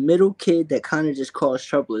got the middle kid that kind of just caused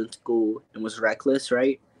trouble in school and was reckless,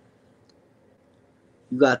 right?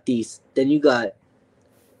 You got these. Then you got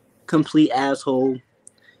complete asshole,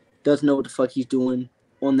 doesn't know what the fuck he's doing,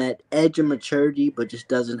 on that edge of maturity, but just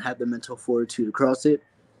doesn't have the mental fortitude to cross it.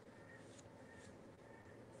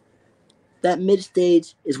 That mid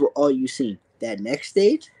stage is what all you see. That next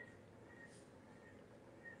stage,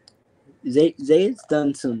 Zay's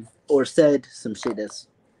done some or said some shit that's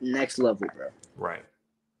next level, bro. Right.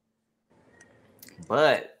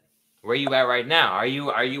 But where you at right now? Are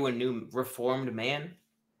you a new reformed man?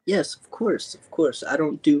 Yes, of course. I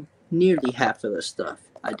don't do nearly half of the stuff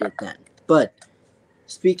I did then. But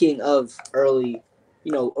speaking of early,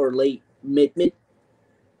 or late, mid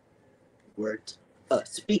words.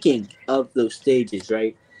 Speaking of those stages,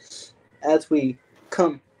 right? As we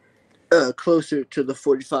come closer to the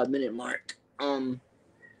 45-minute mark,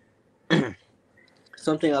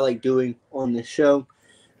 something I like doing on this show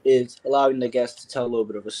is allowing the guests to tell a little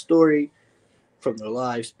bit of a story from their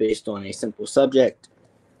lives based on a simple subject.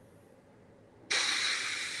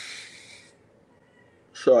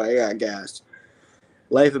 Sorry, I got gas.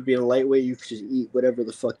 Life of being a lightweight, you can just eat whatever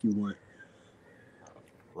the fuck you want.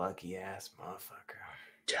 Lucky ass motherfucker.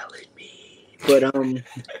 Telling me. But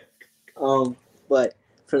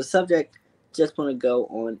for the subject, just want to go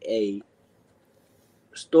on a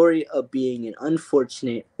story of being an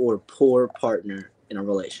unfortunate or poor partner in a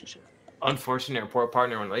relationship. Unfortunate or poor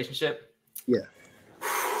partner in a relationship? Yeah.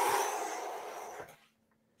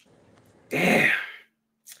 Damn.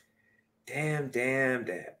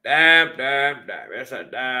 That's a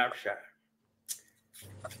damn shot.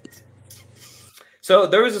 So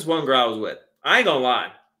there was this one girl I was with. I ain't gonna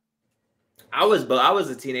lie. I was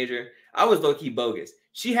a teenager. I was low-key bogus.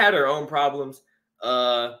 She had her own problems.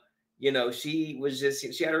 She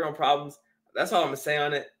had her own problems. That's all I'm gonna say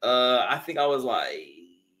on it. I think I was like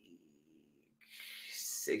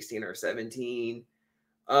 16 or 17.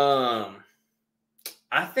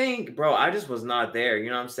 I think, bro, I just was not there. You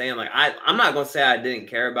know what I'm saying? Like, I'm not gonna say I didn't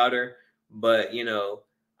care about her, but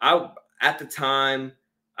at the time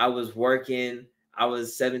I was working. I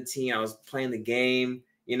was 17. I was playing the game.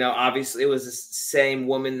 Obviously it was the same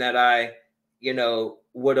woman that I,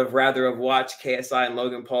 would have rather have watched KSI and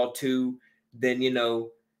Logan Paul 2 than,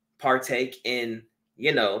 partake in,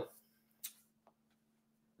 you know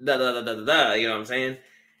what I'm saying?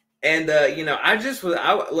 And, I just was,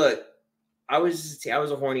 I was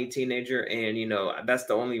a horny teenager, and that's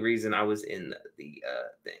the only reason I was in the thing.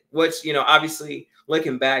 Which obviously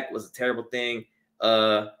looking back was a terrible thing.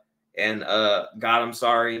 And God, I'm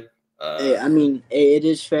sorry. Hey, I mean, it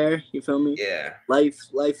is fair. You feel me? Yeah.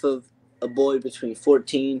 Life of a boy between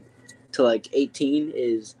 14 to like 18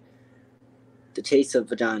 is the chase of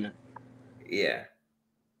vagina. Yeah.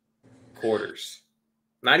 Quarters.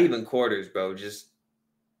 Not even quarters, bro. Just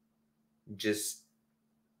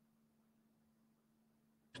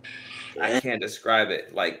Yeah. I can't describe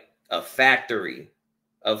it. Like a factory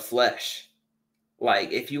of flesh.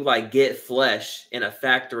 Like if you like get flesh in a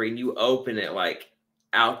factory and you open it like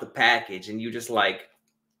out the package and you just like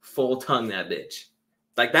full tongue that bitch.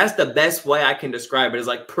 Like that's the best way I can describe it. It's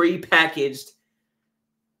like pre-packaged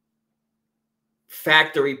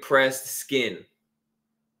factory pressed skin.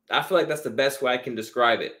 I feel like that's the best way I can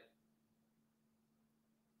describe it.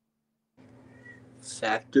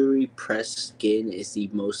 Factory pressed skin is the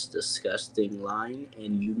most disgusting line,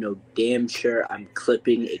 and you know damn sure I'm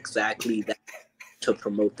clipping exactly that to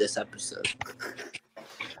promote this episode.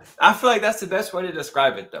 I feel like that's the best way to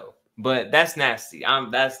describe it, though. But that's nasty.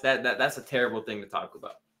 That's a terrible thing to talk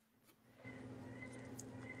about.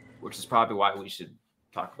 Which is probably why we should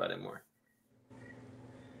talk about it more.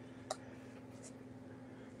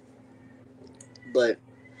 But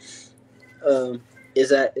is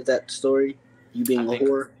that the story? You being a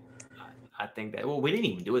whore? I think that. Well, we didn't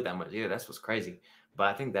even do it that much either. That's what's crazy. But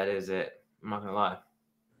I think that is it. I'm not gonna lie.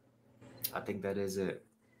 I think that is it.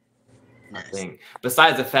 I think.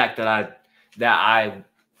 Besides the fact that I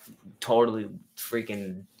totally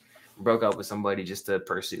freaking broke up with somebody just to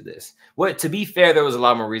pursue this. What, to be fair, there was a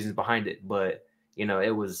lot more reasons behind it, but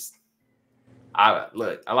it was. A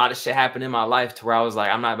lot of shit happened in my life to where I was like,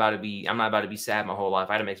 I'm not about to be sad my whole life.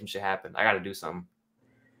 I had to make some shit happen. I got to do something.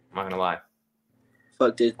 I'm not gonna lie.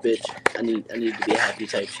 Fuck this bitch. I need to be happy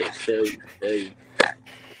type shit. Feel you.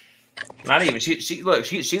 Not even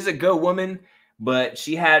she's a good woman, but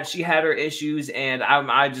she had her issues, and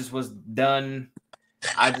I just was done.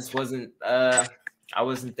 I just wasn't I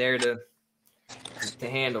wasn't there to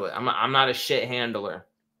handle it. I'm not a shit handler.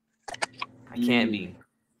 I can't be.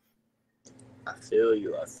 I feel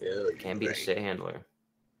you. Can't be a shit handler.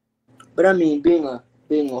 But I mean, being a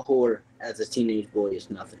whore as a teenage boy is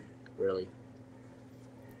nothing, really.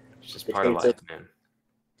 It's just part of life, man.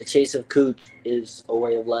 The chase of cooch is a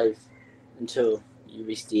way of life until you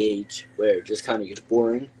reach the age where it just kind of gets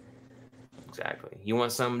boring. Exactly. You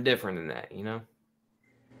want something different than that,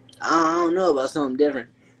 I don't know about something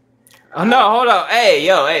different. Oh no! Hold up! Hey,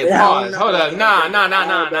 pause! Hold up! Nah. I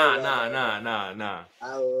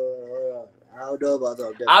don't know about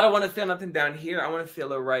something different. I don't want to feel nothing down here. I want to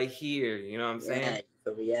feel it right here. You know what I'm saying?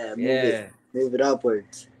 Yeah. Move it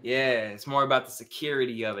upwards. Yeah, it's more about the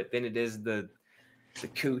security of it than it is the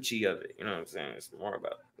coochie of it. You know what I'm saying? It's more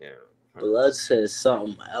about Blood says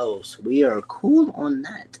something else. We are cool on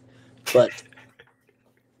that, but.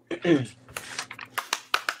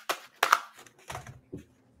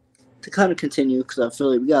 To kind of continue, because I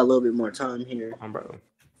feel like we got a little bit more time here. Bro.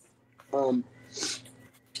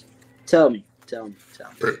 Tell me.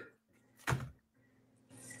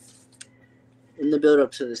 In the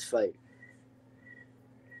build-up to this fight,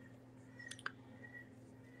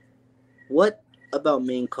 what about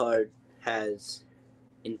main card has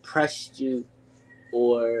impressed you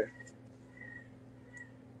or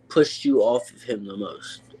pushed you off of him the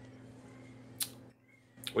most?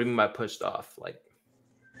 What do you mean by pushed off? Like,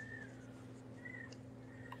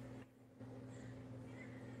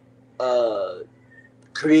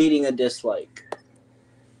 creating a dislike.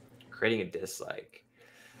 Creating a dislike.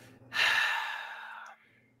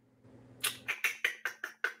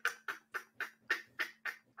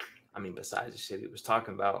 I mean, besides the shit he was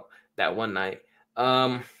talking about that one night,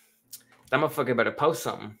 that motherfucker better post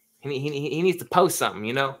something. He needs to post something,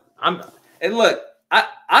 And look,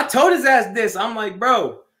 I told his ass this. I'm like,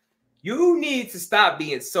 bro, you need to stop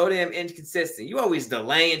being so damn inconsistent. You always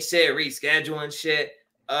delaying shit, rescheduling shit.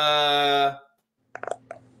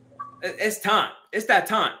 It's time. It's that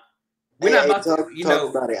time. We're not about to, talk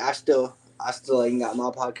about it. I still ain't got my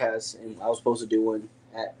podcast, and I was supposed to do one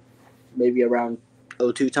at maybe around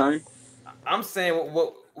 02 time. I'm saying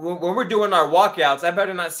when we're doing our walkouts, I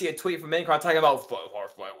better not see a tweet from Minecraft talking about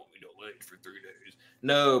hard fight will be delayed for 3 days.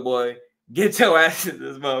 No, boy, get your ass in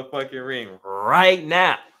this motherfucking ring right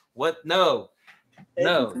now. What? No, we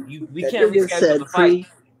can't reschedule the fight.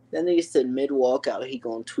 That nigga said mid walkout, he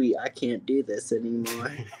gonna tweet, I can't do this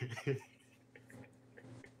anymore.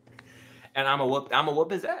 And I'm gonna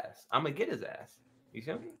whoop his ass. I'm gonna get his ass. You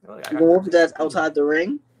feel me? You gonna whoop his ass outside the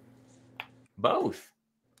ring? Both.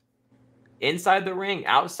 inside the ring,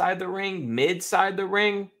 outside the ring, mid-side the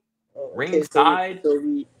ring, Okay, ringside.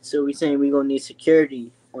 so we saying we gonna need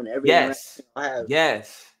security on every interaction Yes. I have.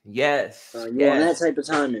 Yes. Yes. You want that Yes. type of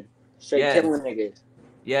timing? Straight Yes. killing niggas.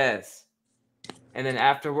 Yes. And then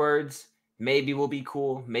afterwards, maybe we'll be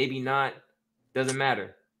cool, maybe not. Doesn't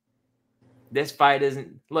matter. This fight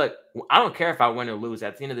isn't. Look, I don't care if I win or lose.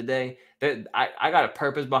 At the end of the day, I got a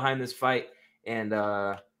purpose behind this fight, and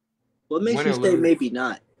What makes win you or say lose. maybe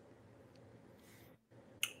not?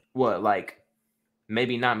 What, like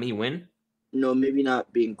maybe not me win? No, maybe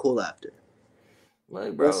not being cool after.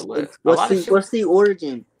 Look, bro. Look, What's the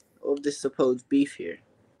origin of this supposed beef here?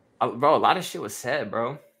 Bro, a lot of shit was said,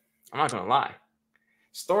 bro. I'm not gonna lie.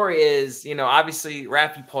 Story is, obviously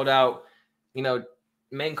Rafi pulled out,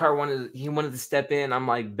 main card wanted to step in. I'm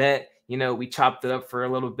like, bet, we chopped it up for a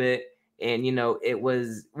little bit. And, it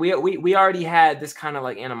was, we already had this kind of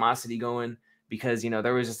like animosity going because,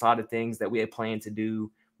 there was just a lot of things that we had planned to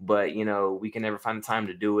do, but, we can never find the time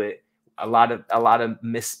to do it. A lot of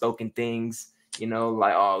misspoken things,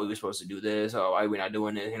 like, oh, we were supposed to do this. Oh, why are we not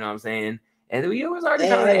doing this? You know what I'm saying? And we was already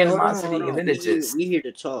kind of animosity. Hold on. And then we here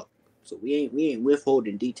to talk. So we ain't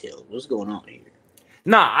withholding details. What's going on here?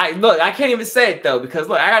 Nah, I can't even say it though, because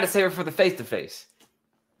look, I gotta save it for the face to face.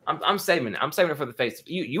 I'm saving it. I'm saving it for the face.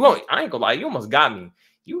 You won't. I ain't gonna lie. You almost got me.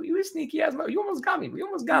 You a sneaky ass. You almost got me. You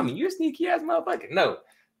almost got me. You a sneaky ass motherfucker.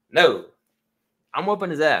 No. I'm whooping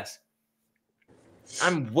his ass.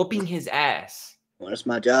 I'm whooping his ass. Well, it's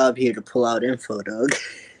my job here to pull out info, dog.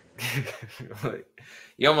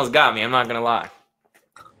 You almost got me. I'm not gonna lie.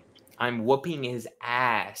 I'm whooping his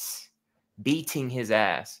ass, beating his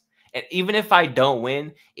ass. And even if I don't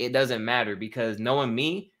win, it doesn't matter because knowing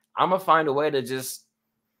me, I'm gonna find a way to just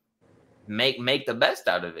make the best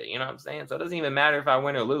out of it. You know what I'm saying? So it doesn't even matter if I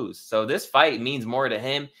win or lose. So this fight means more to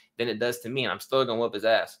him than it does to me, and I'm still gonna whoop his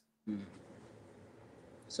ass.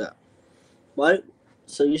 So, what?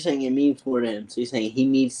 So you're saying it means more to him? So you're saying he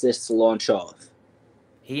needs this to launch off?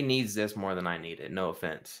 He needs this more than I need it. No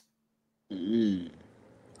offense. And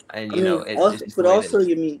also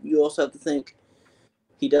you also have to think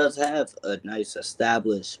he does have a nice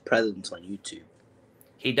established presence on YouTube.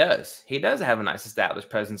 He does. He does have a nice established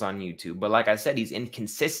presence on YouTube, but like I said, he's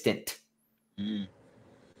inconsistent. You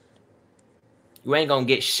ain't gonna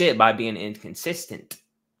get shit by being inconsistent.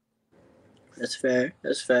 That's fair.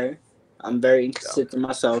 I'm very inconsistent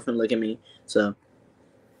myself, and look at me. So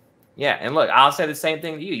yeah, and look, I'll say the same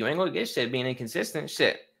thing to you. You ain't gonna get shit being inconsistent.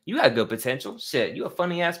 Shit, you got good potential. Shit, you a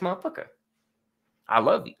funny ass motherfucker. I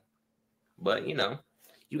love you, but you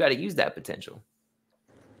got to use that potential.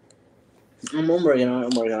 I'm working on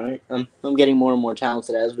it. I'm getting more and more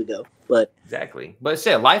talented as we go. But exactly. But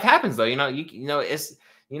shit, life happens though. It's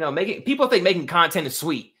people think making content is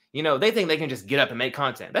sweet. They think they can just get up and make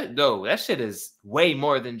content. That shit is way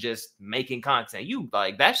more than just making content.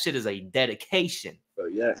 That shit is a dedication. Bro,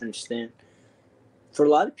 you gotta understand. For a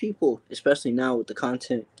lot of people, especially now with the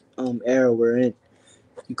content era we're in,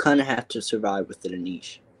 you kind of have to survive within a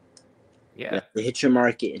niche. Yeah. You have to hit your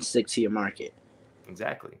market and stick to your market.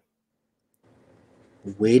 Exactly.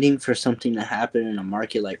 Waiting for something to happen in a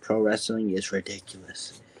market like pro wrestling is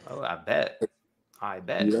ridiculous. Oh, I bet.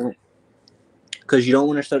 You don't, because you don't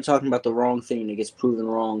want to start talking about the wrong thing that gets proven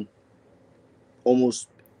wrong almost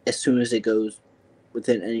as soon as it goes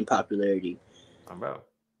within any popularity. Oh, bro.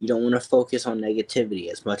 You don't want to focus on negativity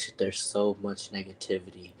as much as there's so much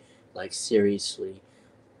negativity. Like, seriously,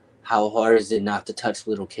 how hard is it not to touch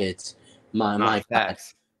little kids? My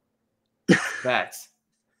facts. Facts.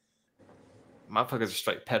 Motherfuckers are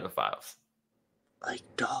straight pedophiles. Like,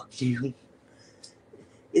 dog,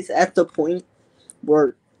 it's at the point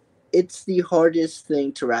where it's the hardest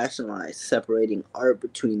thing to rationalize, separating art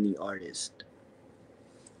between the artist.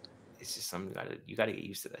 It's just something you gotta get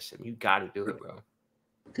used to that shit. You gotta do it, bro.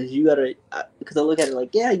 Because I look at it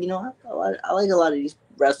like, yeah, I like a lot of these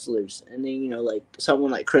wrestlers, and then like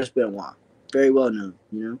someone like Chris Benoit, very well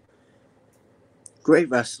known, great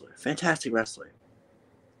wrestler, fantastic wrestler.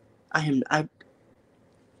 I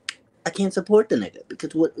can't support the nigga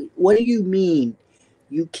because what do you mean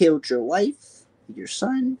you killed your wife, your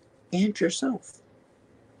son, and yourself?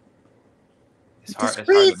 It's hard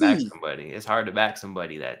to back somebody. It's hard to back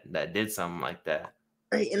somebody that did something like that.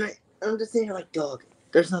 Right, and I'm just thinking like, dog,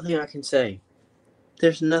 there's nothing I can say.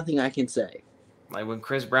 Like when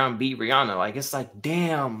Chris Brown beat Rihanna, like it's like,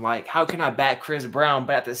 damn, like how can I back Chris Brown?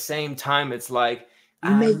 But at the same time, it's like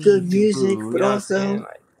you make good music, but also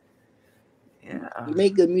yeah, you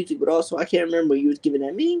make good music, but also I can't remember you was giving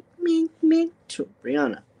that me to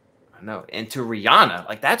Rihanna. I know, and to Rihanna,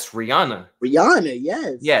 like that's Rihanna. Rihanna,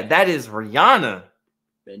 yes. Yeah, that is Rihanna.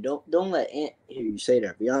 Man, don't let Ant hear you say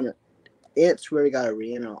that. Rihanna, Ant swear to God,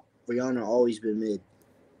 Rihanna always been mid.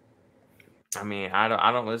 I mean, I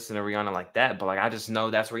don't listen to Rihanna like that, but like I just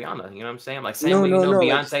know that's Rihanna. You know what I'm saying? Like same No, way you no, know no.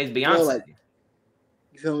 Like, Beyonce's no, Beyonce. like,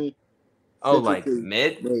 you feel me? Oh, like Typically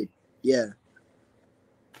mid. mid. Yeah.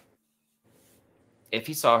 If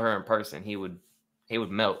he saw her in person, he would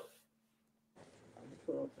melt. That's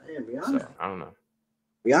what I'm saying. So Rihanna. I don't know.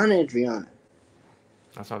 Rihanna is Rihanna.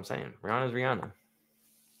 That's what I'm saying. Rihanna's Rihanna.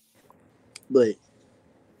 But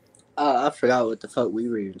I forgot what the fuck we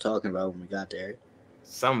were even talking about when we got there.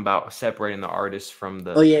 Something about separating the artist from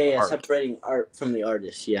the Oh yeah, art. separating art from the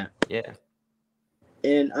artist. Yeah. Yeah.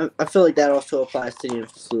 And I feel like that also applies to the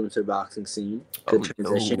influencer boxing scene. Good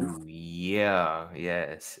transition. Oh, yeah.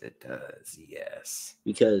 Yes, it does. Yes.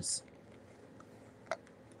 Because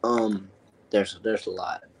there's a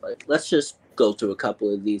lot. Like, let's just go through a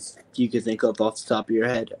couple of these you could think of off the top of your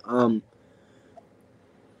head.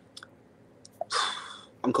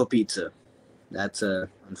 Uncle Pizza. That's a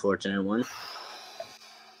unfortunate one.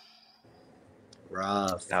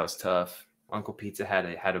 Rough. That was tough. Uncle Pizza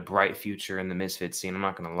had a bright future in the Misfit scene. I'm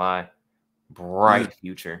not gonna lie. Bright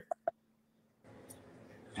future.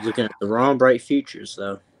 Looking at the wrong bright futures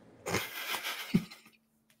though.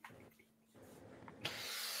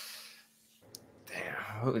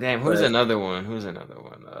 Damn. Who's another one? Who's another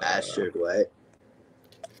one? Bastard Wet.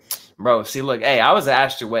 Bro, see, look, hey, I was an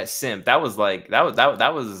Astrid Wet simp. That was like that was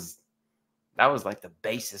like the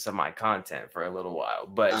basis of my content for a little while.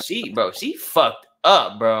 But she fucked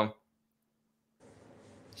up, bro.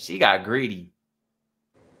 She got greedy.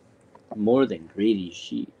 More than greedy.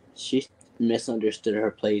 She misunderstood her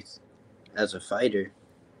place as a fighter.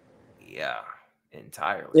 Yeah,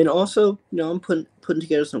 entirely. And also, I'm putting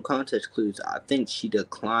together some context clues. I think she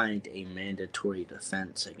declined a mandatory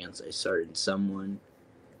defense against a certain someone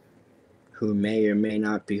who may or may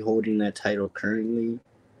not be holding that title currently.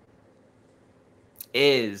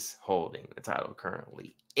 Is holding the title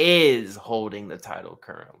currently.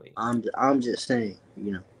 I'm just saying,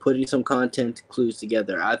 putting some content clues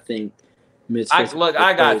together. I think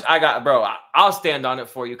I got, bro. I'll stand on it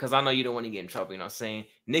for you because I know you don't want to get in trouble. You know what I'm saying?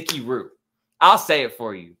 Nikki Root. I'll say it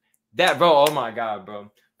for you. That, bro, oh my God, bro.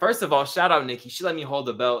 First of all, shout out Nikki. She let me hold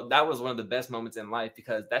the belt. That was one of the best moments in life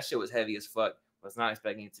because that shit was heavy as fuck. Was not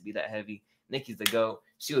expecting it to be that heavy. Nikki's the GOAT.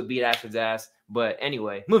 She would beat Ashford's ass. But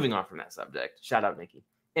anyway, moving on from that subject. Shout out Nikki.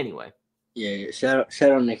 Anyway. Yeah, shout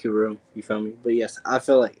out Nikki Room. You feel me? But yes, I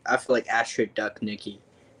feel like Ashford ducked Nikki,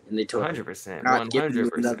 and they told 100%. not giving you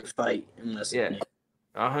 100%. another fight unless 100%.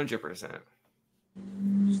 That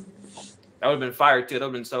would have been fire too. That would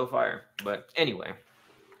have been so fire. But anyway.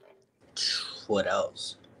 What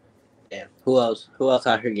else? Damn. Who else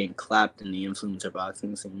out here getting clapped in the influencer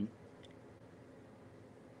boxing scene?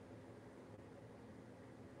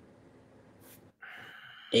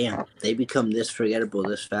 Damn, they become this forgettable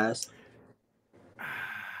this fast.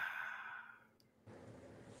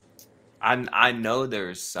 I know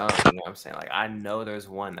there's some, you know what I'm saying? Like I know there's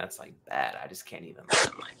one that's like bad. I just can't even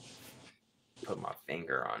like put my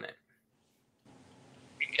finger on it.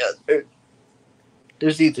 Yeah,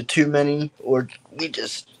 there's either too many or we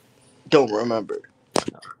just don't remember.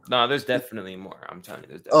 No, there's definitely more. I'm telling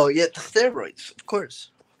you, Oh yeah, the steroids, of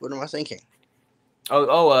course. What am I thinking?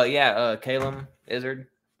 Yeah, Calum Izzard.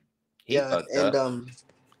 He fucked up.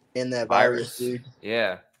 And that virus dude.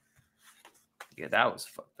 Yeah, that was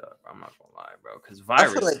fucked up. I'm not gonna lie, bro. Because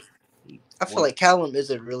virus. I feel like Callum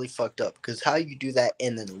Izzard really fucked up because how you do that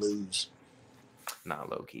and then lose. Nah,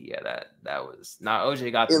 low key, yeah, that was. Nah,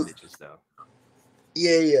 OJ got the bitches though.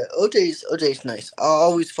 Yeah. OJ's nice. I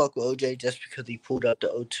always fuck with OJ just because he pulled up the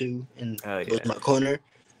O2 and was my corner.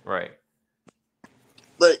 Right.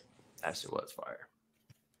 But that shit was fire.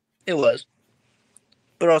 It was.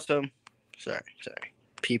 But also, sorry.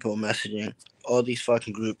 People messaging all these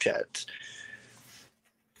fucking group chats.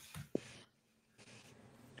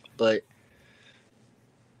 But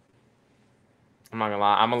I'm not gonna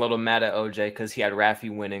lie, I'm a little mad at OJ because he had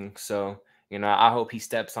Rafi winning. So I hope he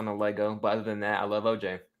steps on the Lego. But other than that, I love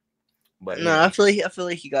OJ. But no, I feel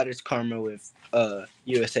like he got his karma with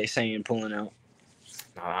USA saying pulling out.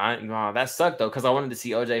 No, that sucked though because I wanted to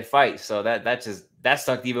see OJ fight. So that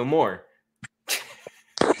sucked even more.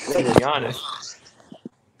 To be honest,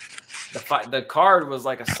 the card was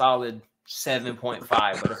like a solid 7.5,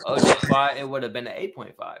 but if OJ fought, it would have been an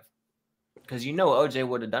 8.5 because OJ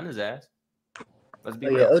would have done his ass. Let's be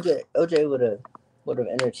real. Yeah, OJ would have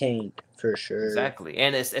entertained for sure. Exactly,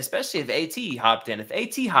 and it's especially if AT hopped in. If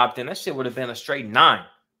AT hopped in, that shit would have been a straight 9.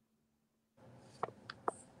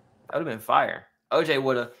 That would have been fire. OJ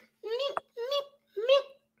would have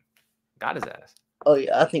got his ass. Oh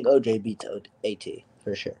yeah, I think OJ beats AT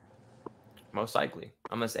for sure. Most likely,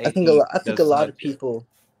 unless I AT think a does lot of like it. people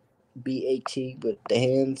beat AT with the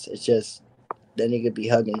hands. It's just that nigga be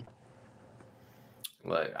hugging.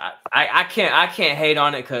 Look, I can't hate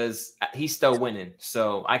on it because he's still winning.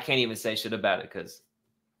 So I can't even say shit about it because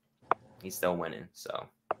he's still winning. So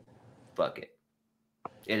fuck it.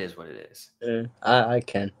 It is what it is. I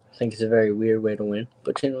can. I think it's a very weird way to win,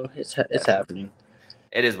 but it's Definitely. happening.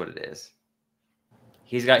 It is what it is.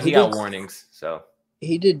 He He got did warnings. So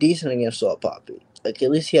he did decent against Salt Poppy. Like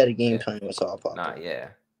at least he had a game yeah, plan with Salt Poppy. nah, yeah.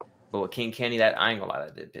 But with King Kenny, that I ain't gonna lie,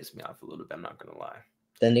 that did piss me off a little bit. I'm not gonna lie.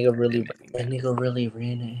 That nigga That really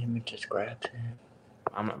ran at him and just grabbed him.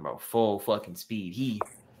 I'm not bro, full fucking speed. He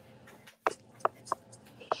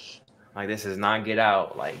like this is not get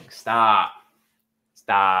out. Like stop.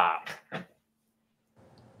 But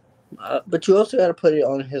you also got to put it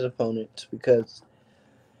on his opponents because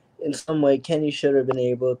in some way Kenny should have been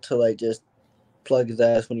able to like just plug his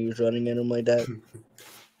ass when he was running at him like that.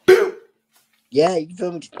 Yeah, you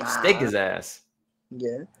feel me? Stick his ass.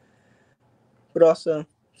 Yeah, but also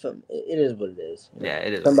it is what it is. You know? Yeah,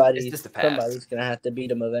 it is. It's just a pass. Somebody's gonna have to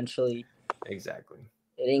beat him eventually. Exactly.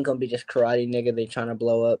 It ain't gonna be just karate nigga they trying to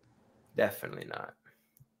blow up. Definitely not.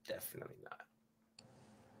 Definitely not.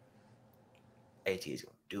 AT is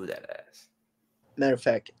gonna do that ass. Matter of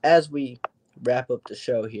fact, as we wrap up the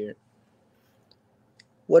show here,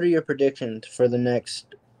 what are your predictions for the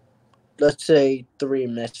next, let's say, 3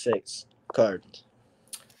 Misfits cards?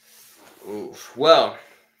 Oof. Well,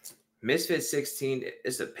 Misfit 16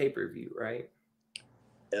 is a pay-per-view, right?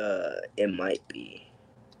 It might be.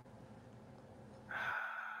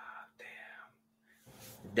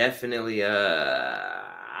 Damn. Definitely. Fuck.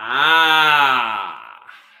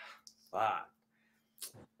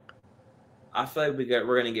 I feel like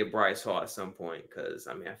we're gonna get Bryce Hall at some point because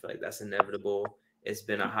I mean I feel like that's inevitable. It's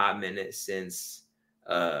been a hot minute since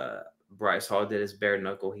Bryce Hall did his bare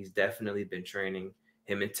knuckle. He's definitely been training.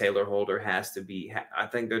 Him and Taylor Holder has to be. I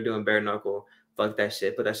think they're doing bare knuckle. Fuck that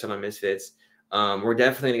shit. Put that shit on Misfits. We're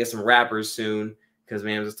definitely gonna get some rappers soon because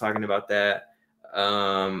man was talking about that.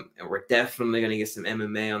 And we're definitely gonna get some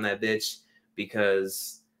MMA on that bitch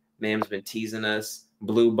because man's been teasing us,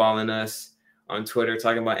 blue balling us on Twitter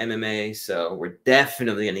talking about MMA. So we're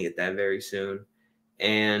definitely gonna get that very soon.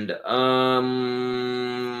 And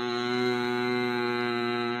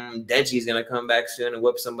Deji's gonna come back soon and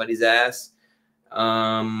whip somebody's ass.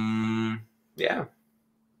 Yeah.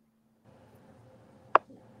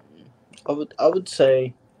 I would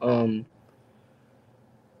say probably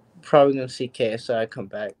gonna see KSI come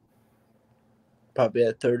back. Probably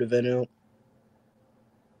at third event out.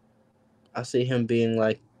 I see him being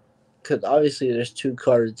like, because obviously there's 2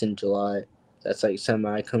 cards in July that's like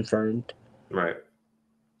semi confirmed. Right.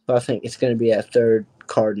 So I think it's gonna be at third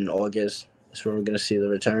card in August. That's where we're gonna see the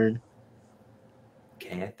return.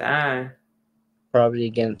 Can't die. Probably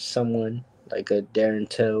against someone like a Darren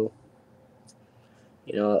Till,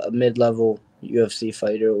 you know, a mid-level UFC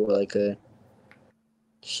fighter or like a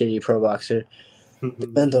shitty pro boxer.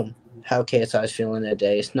 Depends on how KSI is feeling that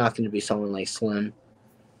day. It's not going to be someone like Slim.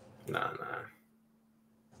 Nah.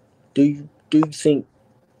 Do you think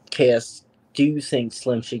Do you think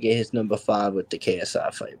Slim should get his number 5 with the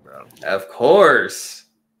KSI fight, bro? Of course.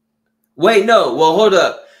 Wait, no. Well, hold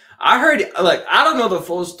up. I heard, like, I don't know the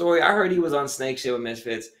full story. I heard he was on Snake Shit with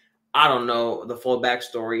Misfits. I don't know the full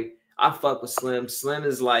backstory. I fuck with Slim. Slim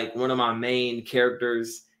is like one of my main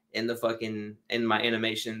characters in my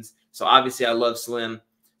animations. So obviously I love Slim.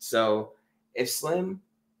 So if Slim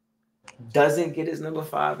doesn't get his number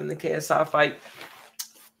 5 in the KSI fight,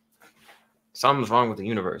 something's wrong with the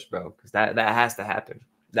universe, bro. Because that has to happen.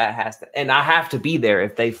 That has to, and I have to be there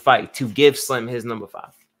if they fight to give Slim his number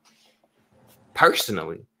 5.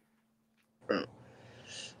 Personally,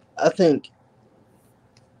 I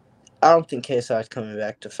don't think KSI is coming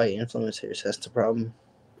back to fight influencers. That's the problem.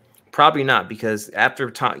 probably not, because after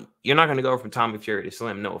Tom, you're not going to go from Tommy Fury to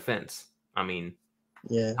Slim. No offense. I mean,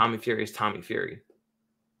 yeah, Tommy Fury is Tommy Fury.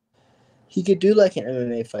 He could do like an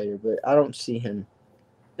MMA fighter, but I don't see him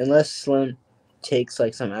unless Slim takes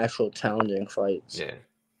like some actual challenging fights. Yeah.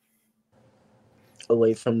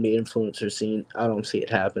 Away from the influencer scene, I don't see it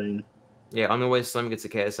happening. Yeah, only way Slim gets a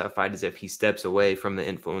KSI fight is if he steps away from the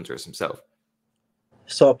influencers himself.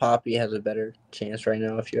 Saw Poppy has a better chance right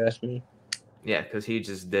now, if you ask me. Yeah, because he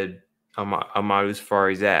just did Amaru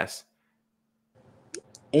Safari's ass.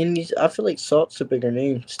 And I feel like Salt's a bigger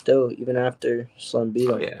name still, even after Slim beat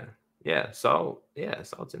him. Oh, yeah. Yeah,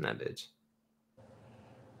 Salt's in that bitch.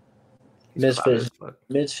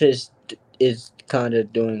 Misfits is kind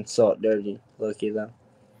of doing Salt dirty, low-key, though.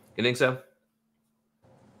 You think so?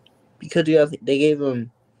 because they gave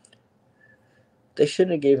him. They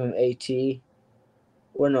shouldn't have gave him AT.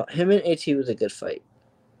 Or no, him and AT was a good fight.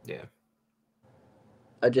 Yeah.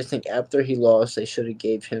 I just think after he lost, they should have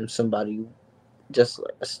gave him somebody just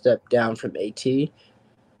a step down from AT.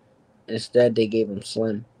 Instead, they gave him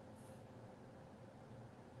Slim.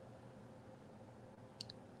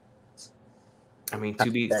 I mean,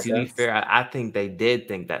 to be fair, I think they did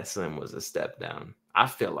think that Slim was a step down. I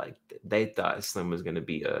feel like they thought Slim was going to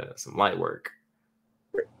be some light work.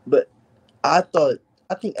 But I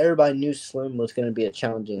think everybody knew Slim was going to be a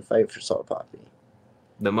challenging fight for Salt Poppy.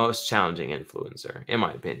 The most challenging influencer, in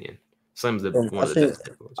my opinion. Slim's one of the best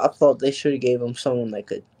influencers. I thought they should have gave him someone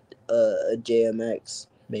like a JMX,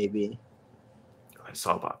 maybe.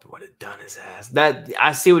 Salt Poppy would have done his ass. That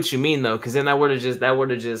I see what you mean though, because then that would have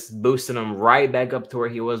just boosted him right back up to where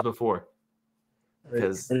he was before. Right.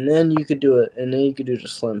 And then you could do it, and then you could do the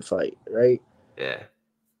Slim fight, right? Yeah.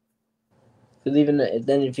 Because even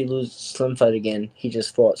then, if you lose the Slim fight again, he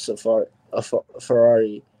just fought a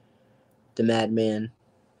Ferrari, the Madman.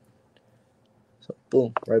 So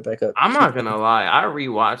boom, right back up. I'm not gonna lie. I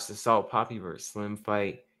rewatched the Salt Poppy versus Slim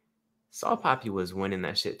fight. Salt Poppy was winning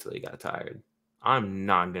that shit till he got tired. I'm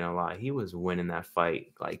not gonna lie. He was winning that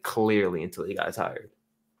fight like clearly until he got tired.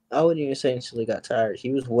 I wouldn't even say until he got tired.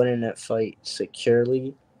 He was winning that fight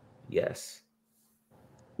securely. Yes.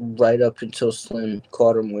 Right up until Slim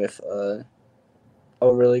caught him with a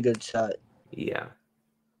really good shot. Yeah.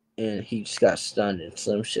 And he just got stunned, and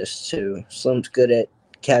Slim's just too. Slim's good at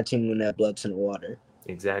catching when that blood's in the water.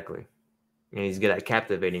 Exactly. And he's good at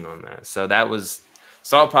captivating on that. So that was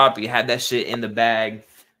Salt Poppy had that shit in the bag.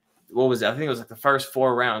 What was it? I think it was like the first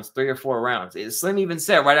 4 rounds, 3 or 4 rounds. Slim even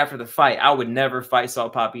said right after the fight, I would never fight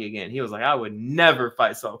Salt Poppy again. He was like, I would never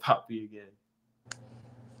fight Salt Poppy again.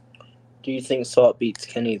 Do you think Salt beats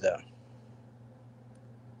Kenny, though?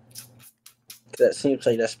 That seems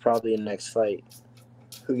like that's probably the next fight.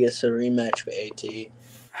 Who gets a rematch with AT?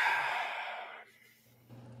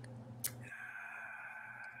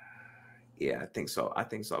 Yeah, I think so. I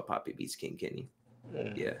think Salt Poppy beats King Kenny.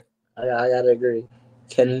 Yeah. I gotta agree.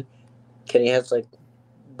 Kenny has like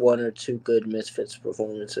 1 or 2 good Misfits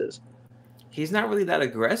performances. He's not really that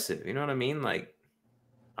aggressive. You know what I mean? Like,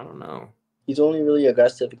 I don't know. He's only really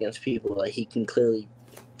aggressive against people like he can clearly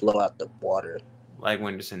blow out the water. Like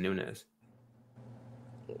Wenderson Nunes.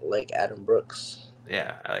 Like Adam Brooks.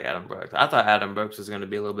 Yeah, I like Adam Brooks. I thought Adam Brooks was going to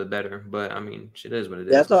be a little bit better, but I mean, shit is what it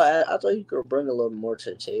is. Yeah, I thought he could bring a little more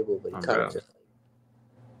to the table, but he kind of just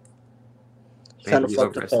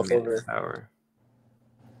fucked himself over. Power.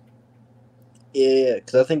 Yeah,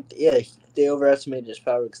 because I think they overestimated his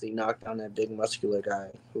power because he knocked down that big muscular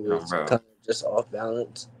guy who was kind of just off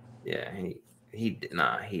balance. Yeah, he did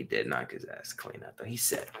knock his ass clean out though. He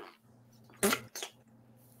said.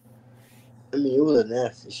 I mean, it was a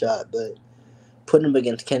nasty shot, but putting him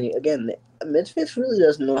against Kenny again, Misfits really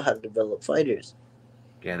doesn't know how to develop fighters.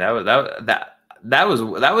 Yeah, that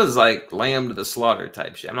was like lamb to the slaughter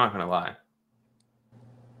type shit. I'm not gonna lie,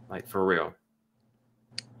 like for real.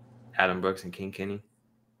 Adam Brooks and King Kenny.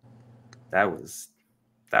 That was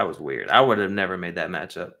weird. I would have never made that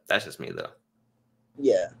matchup. That's just me though.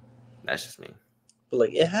 Yeah, that's just me. But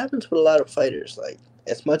like it happens with a lot of fighters. Like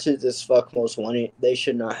as much as this fuck most wanted, they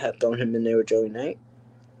should not have thrown him in there with Joey Knight.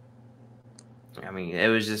 I mean, it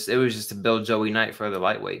was just to build Joey Knight for the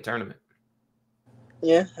lightweight tournament.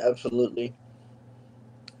 Yeah, absolutely.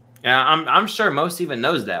 Yeah, I'm sure most even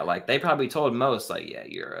knows that. Like they probably told most, like, yeah,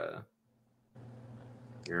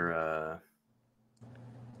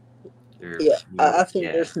 I think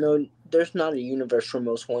there's not a universe where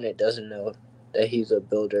most wanted doesn't know that he's a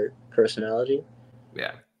builder personality.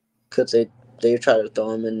 Yeah, because they try to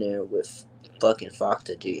throw him in there with fucking Fox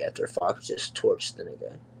to G after Fox just torched the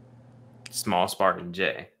nigga. Small Spartan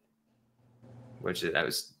J,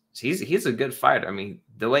 he's a good fighter. I mean,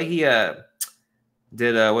 the way he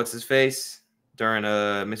did what's his face during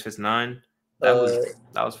Misfits 9, that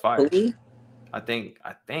was fire. Pulley? I think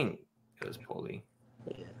it was Pulley.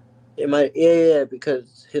 Yeah. It might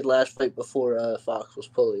because his last fight before Fox was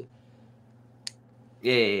Pulley.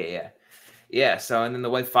 Yeah. So and then the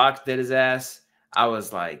way Fox did his ass, I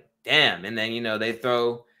was like, damn. And then they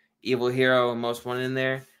throw Evil Hero and Most Wanted in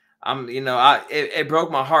there. It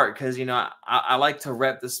broke my heart because I like to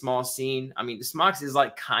rep the small scene. I mean, Smox is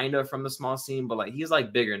like kind of from the small scene, but like he's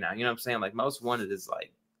like bigger now. You know what I'm saying? Like Most Wanted is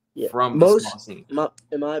like from the small scene.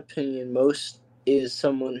 In my opinion, Most is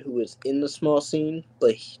someone who is in the small scene,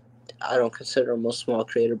 but I don't consider him a small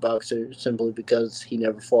creator boxer simply because he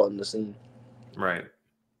never fought in the scene. Right.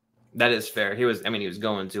 That is fair. He was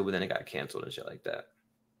going to, but then it got canceled and shit like that.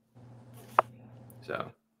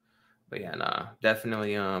 So, But yeah, nah,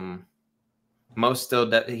 definitely. Most still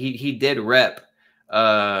that he did rep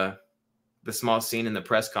the small scene in the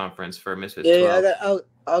press conference for Misfits Yeah, 12.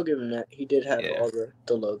 I'll give him that. He did have Yeah, all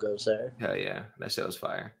the logos there. hell yeah, that shit was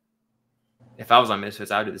fire. If I was on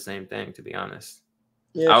Misfits, I would do the same thing. To be honest,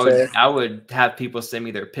 Yeah, fair. I would have people send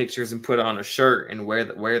me their pictures and put it on a shirt and wear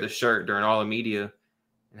the shirt during all the media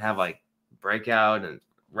and have like Breakout and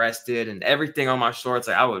Rested and everything on my shorts.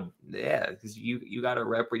 Like I would, yeah, because you got to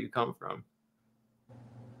rep where you come from.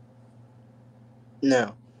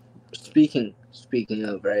 Now, speaking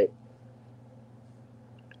of, right,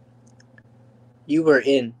 you were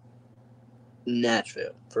in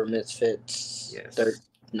Nashville for Misfits. Yes.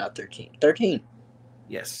 Not 13. 13.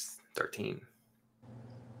 Yes, 13.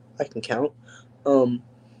 I can count. What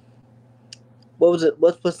was it?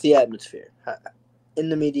 What's the atmosphere in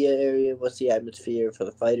the media area? What's the atmosphere for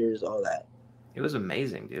the fighters? All that. It was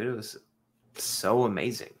amazing, dude. It was so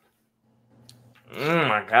amazing. Oh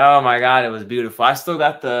my god, it was beautiful. I still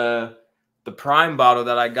got the Prime bottle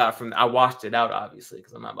that I got from. I washed it out, obviously,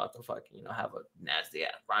 because I'm not about to fucking have a nasty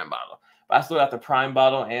ass Prime bottle. But I still got the Prime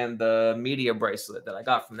bottle and the media bracelet that I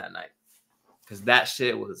got from that night. Because that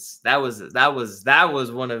shit was that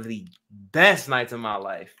was one of the best nights of my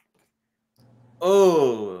life.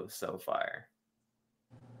 Oh, so fire.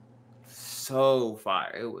 So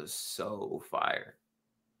fire. It was so fire.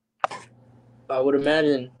 I would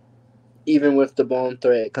imagine, even with the bomb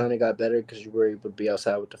threat, it kind of got better because you were able to be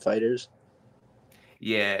outside with the fighters.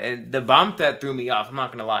 Yeah, and the bomb threat threw me off. I'm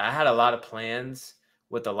not gonna lie. I had a lot of plans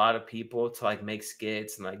with a lot of people to like make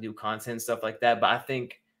skits and like do content and stuff like that. But I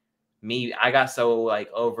think I got so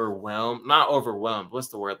like overwhelmed. Not overwhelmed. What's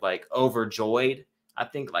the word? Like overjoyed. I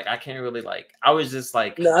think like I can't really like. I was just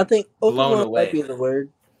like No, I think blown overwhelmed might be away. the word.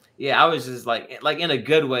 Yeah, I was just like in a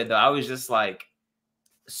good way though. I was just like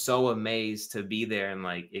so amazed to be there and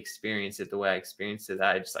like experience it the way I experienced it.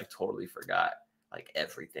 I just like totally forgot like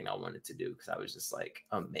everything I wanted to do because I was just like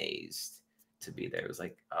amazed to be there. It was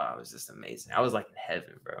like, oh, it was just amazing. I was like in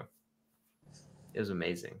heaven, bro. It was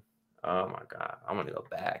amazing. Oh my god, I want to go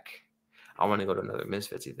back. I want to go to another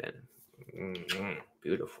Misfits event.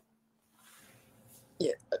 Beautiful.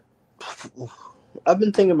 Yeah, I've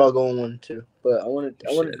been thinking about going one too, but I want it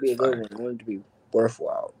to be a good Fire. one. I want it to be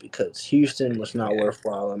worthwhile because Houston was not Yeah.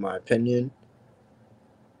 worthwhile in my opinion.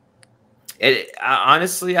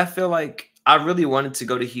 Honestly, I feel like I really wanted to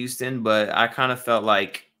go to Houston, but I kind of felt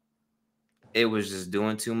like it was just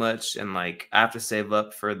doing too much, and like I have to save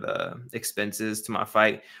up for the expenses to my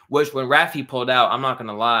fight. Which when Rafi pulled out, I'm not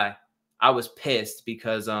gonna lie, I was pissed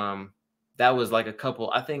because that was like a couple.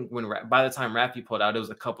 I think by the time Rafi pulled out, it was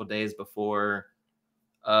a couple days before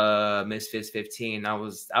Misfits 15. I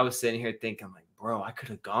was sitting here thinking like, bro, I could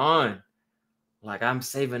have gone. Like I'm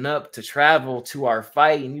saving up to travel to our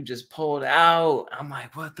fight, and you just pulled out. I'm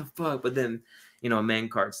like, what the fuck? But then, main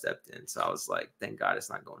card stepped in, so I was like, thank God it's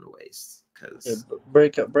not going to waste. Yeah, Because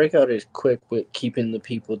breakout is quick with keeping the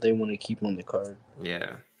people they want to keep on the card.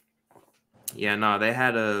 yeah, no, they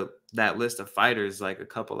had that list of fighters like a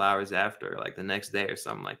couple hours after, like the next day or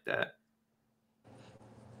something like that.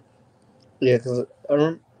 Yeah, because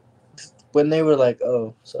when they were like,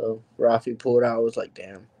 "Oh, so Rafi pulled out," I was like,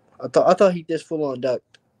 "Damn." I thought he just full on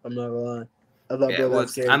ducked. I'm not gonna lie. I thought Yeah, bro it got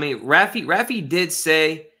was. scared. I mean, Rafi did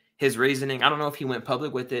say his reasoning. I don't know if he went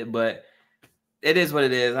public with it, but it is what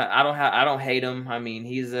it is. I don't hate him. I mean,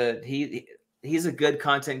 he's a good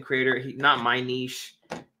content creator. He not my niche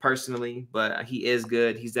personally, but he is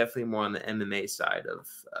good. He's definitely more on the MMA side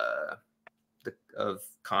of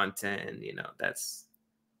content, and that's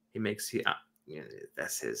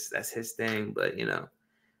that's his thing. But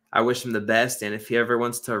I wish him the best, and if he ever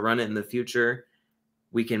wants to run it in the future,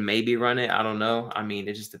 we can maybe run it. I don't know. I mean,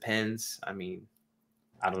 it just depends. I mean,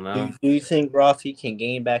 I don't know. Do you think Rafi can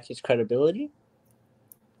gain back his credibility?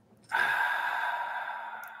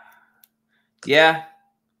 Yeah,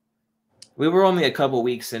 we were only a couple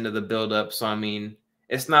weeks into the build up, so I mean,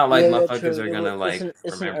 it's not like Yeah, motherfuckers true. are gonna like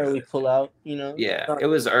It's an remember early this. pullout, Yeah, Not, it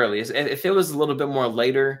was early. If it was a little bit more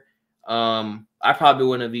later, I probably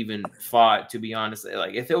wouldn't have even fought, to be honest.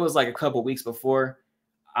 Like if it was like a couple weeks before,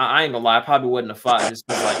 I ain't gonna lie, I probably wouldn't have fought just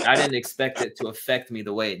because like I didn't expect it to affect me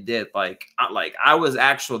the way it did. Like I was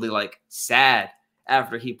actually like sad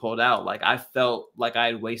after he pulled out. Like I felt like I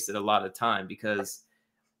had wasted a lot of time because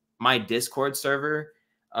my Discord server,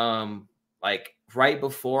 like right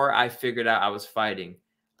before I figured out I was fighting,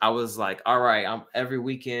 I was like, all right, every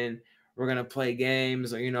weekend we're gonna play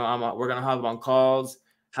games, or we're gonna hop on calls,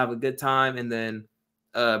 have a good time, and then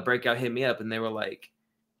Breakout hit me up and they were like,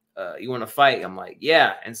 you want to fight? I'm like,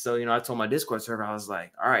 yeah. And so I told my Discord server, I was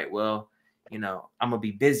like, all right, well, you know, I'm gonna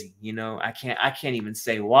be busy. You know, I can't even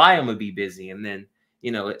say why I'm gonna be busy. And then,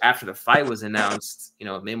 you know, after the fight was announced, you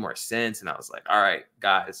know, it made more sense. And I was like, all right,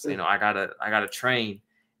 guys, you know, I gotta train.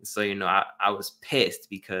 And so, you know, I was pissed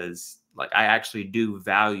because like I actually do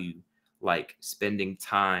value like spending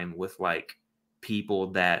time with like people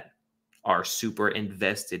that are super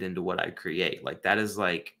invested into what I create. Like that is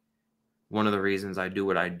like one of the reasons I do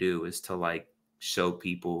what I do, is to like show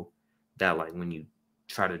people that like when you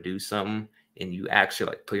try to do something and you actually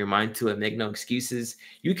like put your mind to it, make no excuses,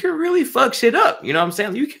 you can really fuck shit up. You know what I'm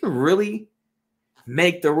saying? You can really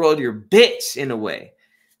make the world your bitch in a way.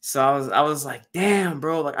 So I was like, damn,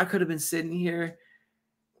 bro, like I could have been sitting here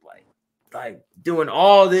like doing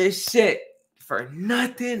all this shit for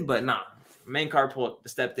nothing, but nah. Main card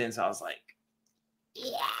stepped in, so I was like,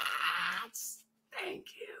 yes, thank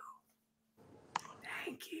you.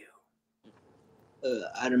 Thank you.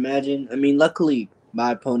 I'd imagine. I mean, luckily,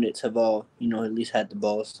 my opponents have all, you know, at least had the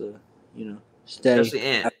balls to, you know, stay. Especially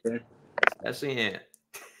Ant. Especially Ant.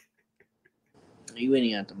 You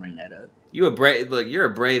ain't have to bring that up. You're a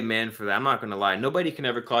brave man for that. I'm not gonna lie. Nobody can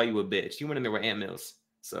ever call you a bitch. You went in there with Ant Mills,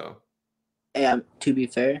 so. Hey, to be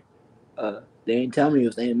fair, they ain't tell me it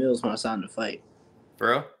was Ant Mills when I signed the fight.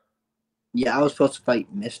 Bro? Yeah, I was supposed to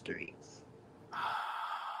fight Mystery.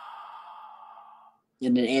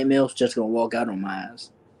 And then Ant Mills just gonna walk out on my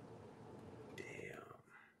ass. Damn.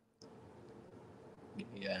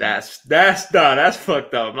 Yeah. That's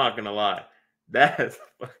fucked up. I'm not gonna lie. That's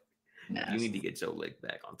you need to get your lick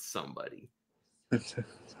back on somebody.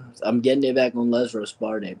 I'm getting it back on Lesro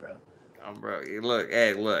Sparde, bro. Bro,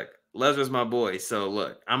 look. Lesro's my boy, so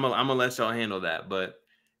look, I'm gonna let y'all handle that. But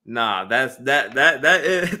nah, that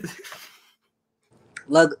is.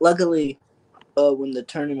 Luckily, when the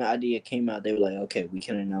tournament idea came out, they were like, okay, we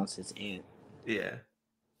can announce it's Ant. Yeah.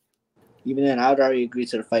 Even then, I'd already agreed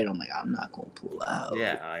to the fight. I'm like, I'm not gonna pull out.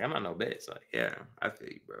 Yeah, like, I'm not no bitch. Like, yeah, I feel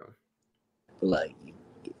you, bro. But like,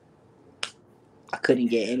 I couldn't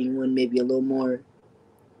get anyone maybe a little more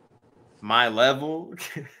my level.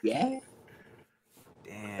 Yeah.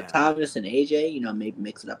 Damn. Thomas and AJ, you know, maybe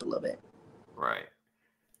mix it up a little bit. Right.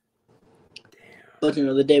 Damn. But you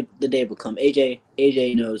know, the day will come. AJ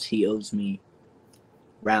knows he owes me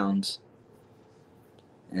rounds.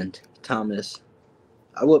 And Thomas,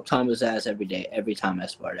 I whoop Thomas' ass every day, every time I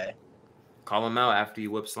Sparta. Call him out after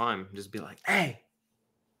you whip Slime. Just be like, hey.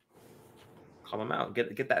 Call him out.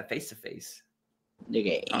 Get that face to face.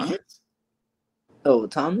 Nigga, oh,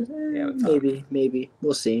 Thomas? Yeah, maybe.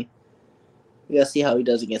 We'll see. We gotta see how he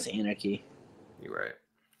does against Anarchy. You're right.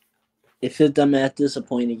 If his dumb ass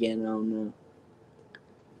disappoint again, I don't know.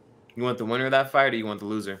 You want the winner of that fight, or you want the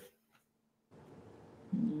loser?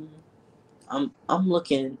 I'm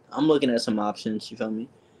looking at some options. You feel me?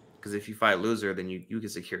 Because if you fight loser, then you can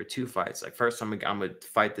secure 2 fights. Like first, I'm gonna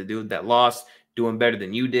fight the dude that lost, doing better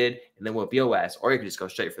than you did, and then whoop your ass. Or you can just go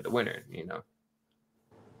straight for the winner. You know.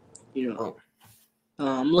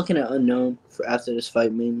 I'm looking at unknown for after this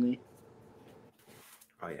fight mainly.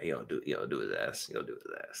 Oh yeah, you'll do his ass. You'll do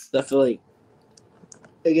his ass. I feel like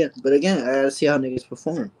again, I gotta see how niggas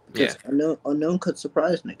perform. Because unknown could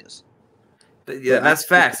surprise niggas. Yeah, that's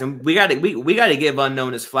facts, and we gotta give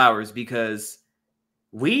Unknown his flowers, because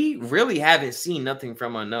we really haven't seen nothing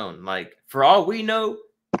from Unknown. Like for all we know,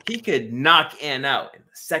 he could knock Ant out in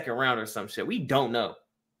the second round or some shit. We don't know.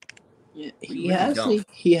 Yeah, he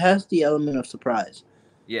has the element of surprise.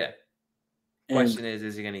 Yeah. Question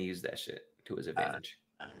is he gonna use that shit to his advantage?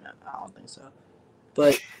 I don't think so.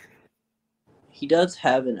 But he does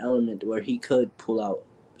have an element where he could pull out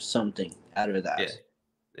something out of that.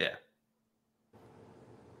 Yeah.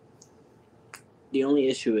 The only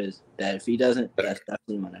issue is that if he doesn't, that's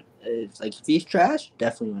definitely when it's like if he's trash,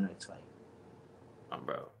 definitely when next fight.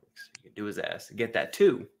 Bro, you can do his ass. Get that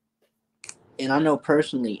too. And I know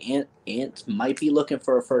personally, Ant might be looking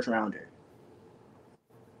for a first rounder.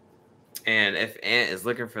 And if Ant is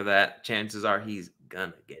looking for that, chances are he's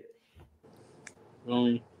gonna get it.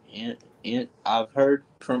 Only Ant. I've heard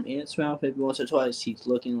from Ant's mouth maybe once or twice. He's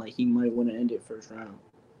looking like he might want to end it first round.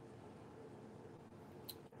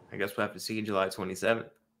 I guess we'll have to see July 27th.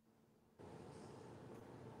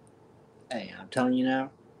 Hey, I'm telling you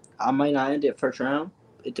now, I might not end it first round.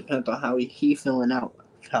 It depends on how he feeling out,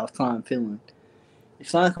 how Slime feeling. If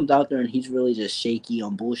Slime comes out there and he's really just shaky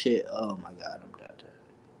on bullshit, oh my god, I'm dead.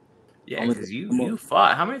 Yeah, because you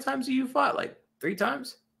fought. How many times have you fought? Like 3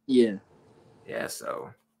 times? Yeah. Yeah,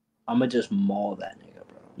 so I'm gonna just maul that nigga,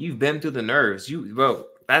 bro. You've been through the nerves. Bro,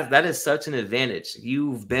 that is such an advantage.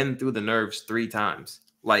 You've been through the nerves 3 times.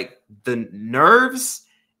 Like the nerves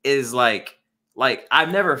is like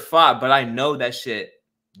I've never fought, but I know that shit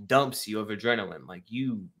dumps you of adrenaline. Like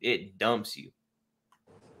it dumps you.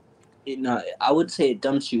 I would say it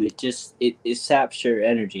dumps you. It saps your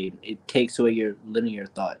energy. It takes away your linear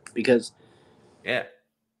thought. Because yeah,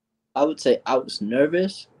 I would say I was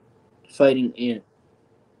nervous fighting in.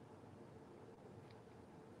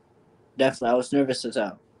 Definitely, I was nervous as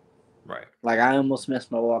hell. Right. Like I almost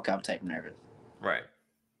missed my walkout type nervous. Right.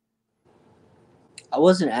 I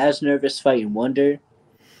wasn't as nervous fighting Wonder,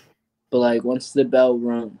 but like once the bell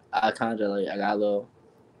rung, I kind of like I got a little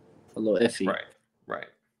iffy. Right. Right.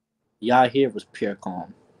 Y'all here was pure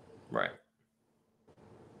calm. Right.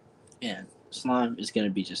 And Slime is gonna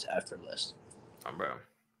be just effortless. Oh, bro.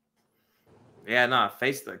 Yeah, no, I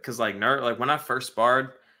faced that because like when I first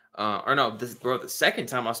sparred, the second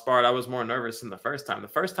time I sparred, I was more nervous than the first time. The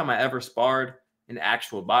first time I ever sparred an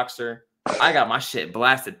actual boxer, I got my shit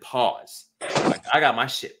blasted. Pause. Like, I got my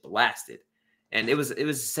shit blasted, and it was a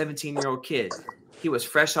 17-year-old kid. He was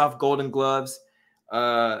fresh off Golden Gloves.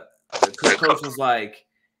 The coach was like,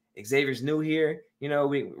 Xavier's new here. You know,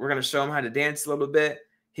 we're gonna show him how to dance a little bit.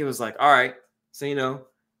 He was like, all right, so you know,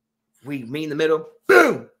 we meet in the middle.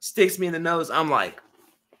 Boom! Sticks me in the nose. I'm like,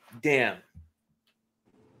 damn.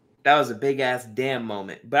 That was a big ass damn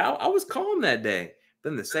moment. But I was calm that day.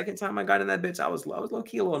 Then the second time I got in that bitch, I was low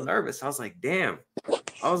key a little nervous. I was like, damn.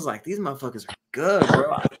 I was like, these motherfuckers are good,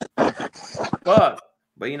 bro. Fuck.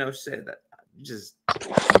 But you know, shit, that you just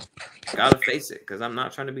gotta face it because I'm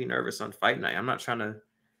not trying to be nervous on fight night. I'm not trying to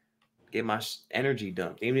get my energy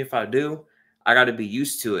dumped. Even if I do, I got to be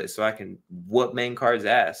used to it so I can whoop main card's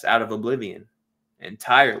ass out of oblivion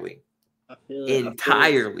entirely.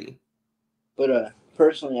 Entirely. But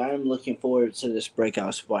personally, I'm looking forward to this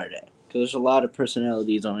breakout spar day because there's a lot of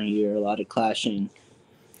personalities on here, a lot of clashing.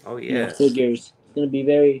 Oh yeah, figures. It's gonna be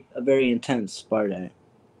a very intense spar day.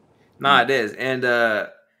 Nah, it is, and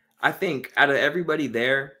I think out of everybody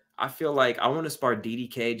there, I feel like I want to spar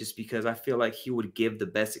DDK just because I feel like he would give the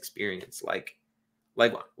best experience. Like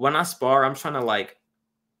when I spar, I'm trying to like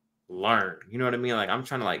learn. You know what I mean? Like I'm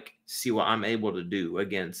trying to like see what I'm able to do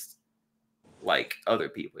against like other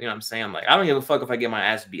people. You know what I'm saying? Like I don't give a fuck if I get my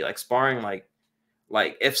ass beat. Like sparring,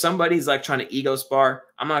 like if somebody's like trying to ego spar,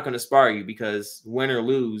 I'm not gonna spar you because win or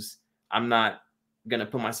lose, I'm not gonna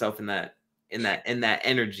put myself in that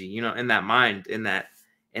energy, you know, in that mind, in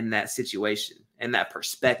that situation, in that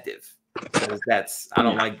perspective. Because I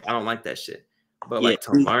don't like that shit. But like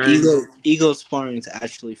to learn, ego sparring is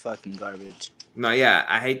actually fucking garbage. No, yeah,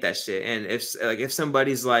 I hate that shit. And if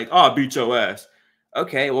somebody's like, "Oh, I'll beat your ass,"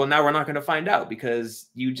 okay, well now we're not gonna find out because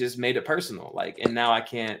you just made it personal. Like, and now I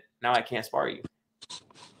can't spar you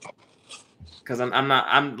because I'm not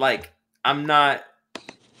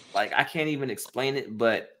like I can't even explain it.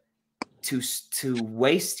 But to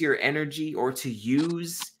waste your energy or to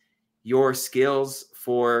use your skills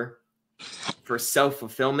for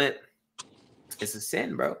self-fulfillment, it's a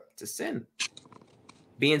sin, bro. It's a sin.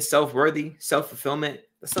 Being self-worthy, self-fulfillment,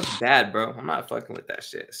 that stuff's bad, bro. I'm not fucking with that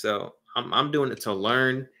shit. So I'm doing it to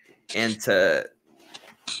learn and to.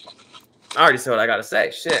 I already said what I gotta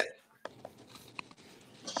say. Shit.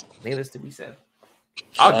 Needless to be said.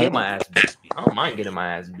 I'll get my ass beat. I don't mind getting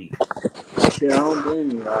my ass beat. Shit, I don't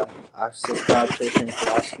blame you. I've subscribed to the same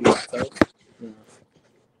philosophy myself. You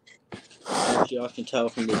know. As y'all can tell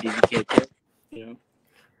from the DDK pick, you know.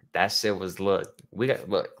 That shit was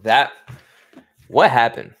that. What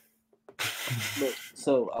happened? Look,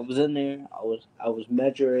 so I was in there. I was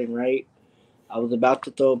measuring right. I was about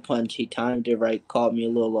to throw a punch. He timed it right. Caught me a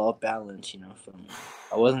little off balance, you know. From me,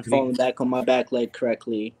 I wasn't falling back on my back leg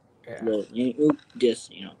correctly. Yeah.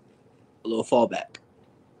 Just a little fallback.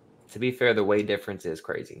 To be fair, the weight difference is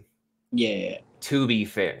crazy. Yeah. To be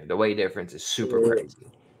fair, the weight difference is super crazy.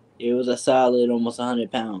 It was a solid almost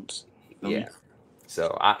 100 pounds. Yeah.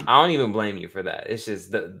 So I don't even blame you for that. It's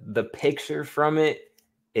just the picture from it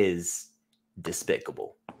is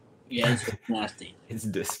despicable. Yeah, it's nasty. It's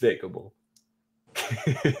despicable.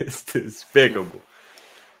 It's despicable.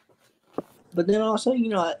 But then also, you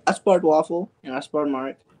know, I sparred Waffle and I sparred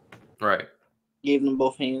Mark. Right. Gave them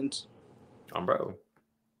both hands. Bro.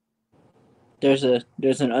 There's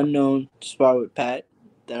an unknown spar with Pat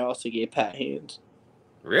that also gave Pat hands.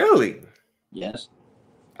 Really? Yes.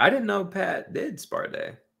 I didn't know Pat did spar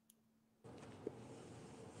day.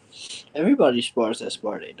 Everybody spars at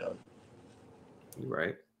spar day, dog. You're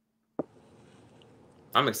right.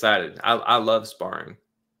 I'm excited. I love sparring.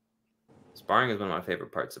 Sparring is one of my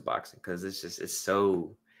favorite parts of boxing because it's so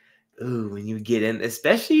when you get in,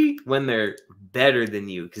 especially when they're better than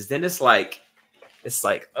you, because then it's like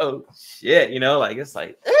oh shit, you know, like it's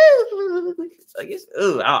like I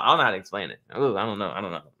don't know how to explain it. I don't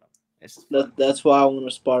know. It's fun. That's why I want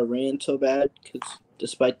to spar Rand so bad, because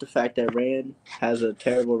despite the fact that Rand has a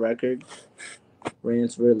terrible record,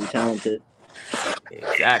 Rand's really talented.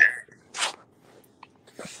 Exactly.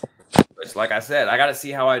 It's like I said, I got to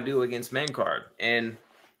see how I do against main card, and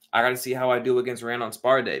I got to see how I do against Rand on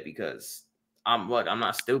spar day, because I'm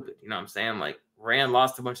not stupid. You know what I'm saying? Like, Rand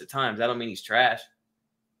lost a bunch of times. That don't mean he's trash.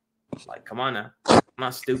 Like, come on now. I'm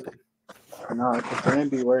not stupid. No, because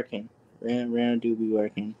Rand be working. Rand do be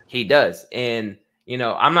working. He does. And, you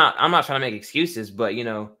know, I'm not trying to make excuses, but, you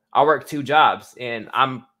know, I work 2 jobs and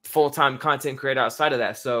I'm full-time content creator outside of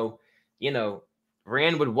that. So, you know,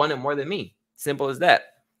 Rand would want it more than me. Simple as that.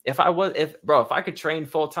 If I could train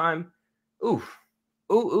full-time,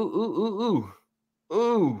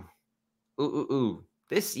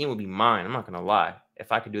 this scene would be mine. I'm not going to lie.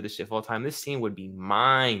 If I could do this shit full-time, this scene would be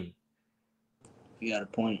mine. You got a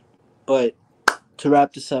point. But to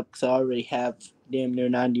wrap this up, because I already have damn near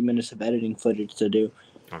 90 minutes of editing footage to do.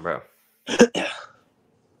 Oh, bro.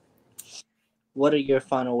 What are your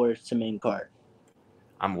final words to main card?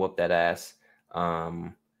 I'm whoop that ass. I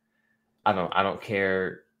don't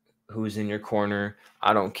care who's in your corner.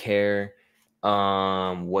 I don't care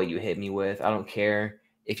what you hit me with. I don't care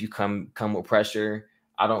if you come with pressure.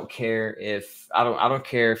 I don't care if I don't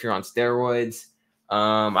care if you're on steroids.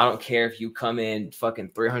 I don't care if you come in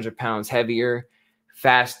fucking 300 pounds heavier,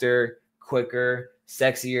 faster, quicker,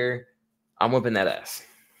 sexier. I'm whooping that ass.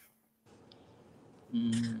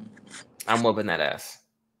 I'm whooping that ass.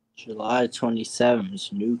 July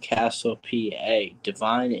 27th, Newcastle, PA.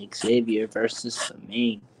 DivineXavier versus the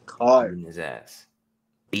main card.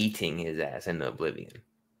 Beating his ass into oblivion.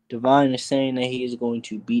 Divine is saying that he is going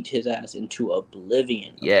to beat his ass into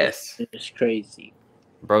oblivion. Yes. It's crazy.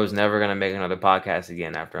 Bro's never going to make another podcast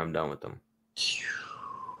again after I'm done with them.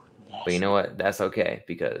 But you know what? That's okay,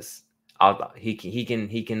 because he can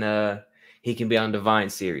be on Divine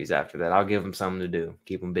series after that. I'll give him something to do.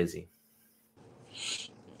 Keep him busy.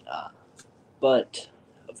 But,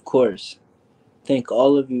 of course, thank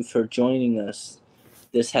all of you for joining us.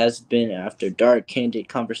 This has been After Dark, Candid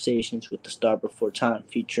Conversations with the Star Before Time,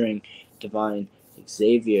 featuring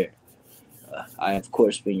DivineXavier. I, of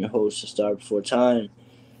course, been your host, the Star Before Time.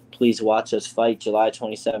 Please watch us fight July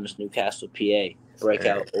 27th, Newcastle, PA.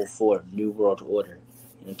 Breakout 04, New World Order.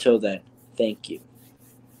 And until then, thank you.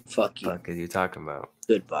 Fuck you. What the fuck are you talking about?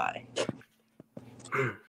 Goodbye.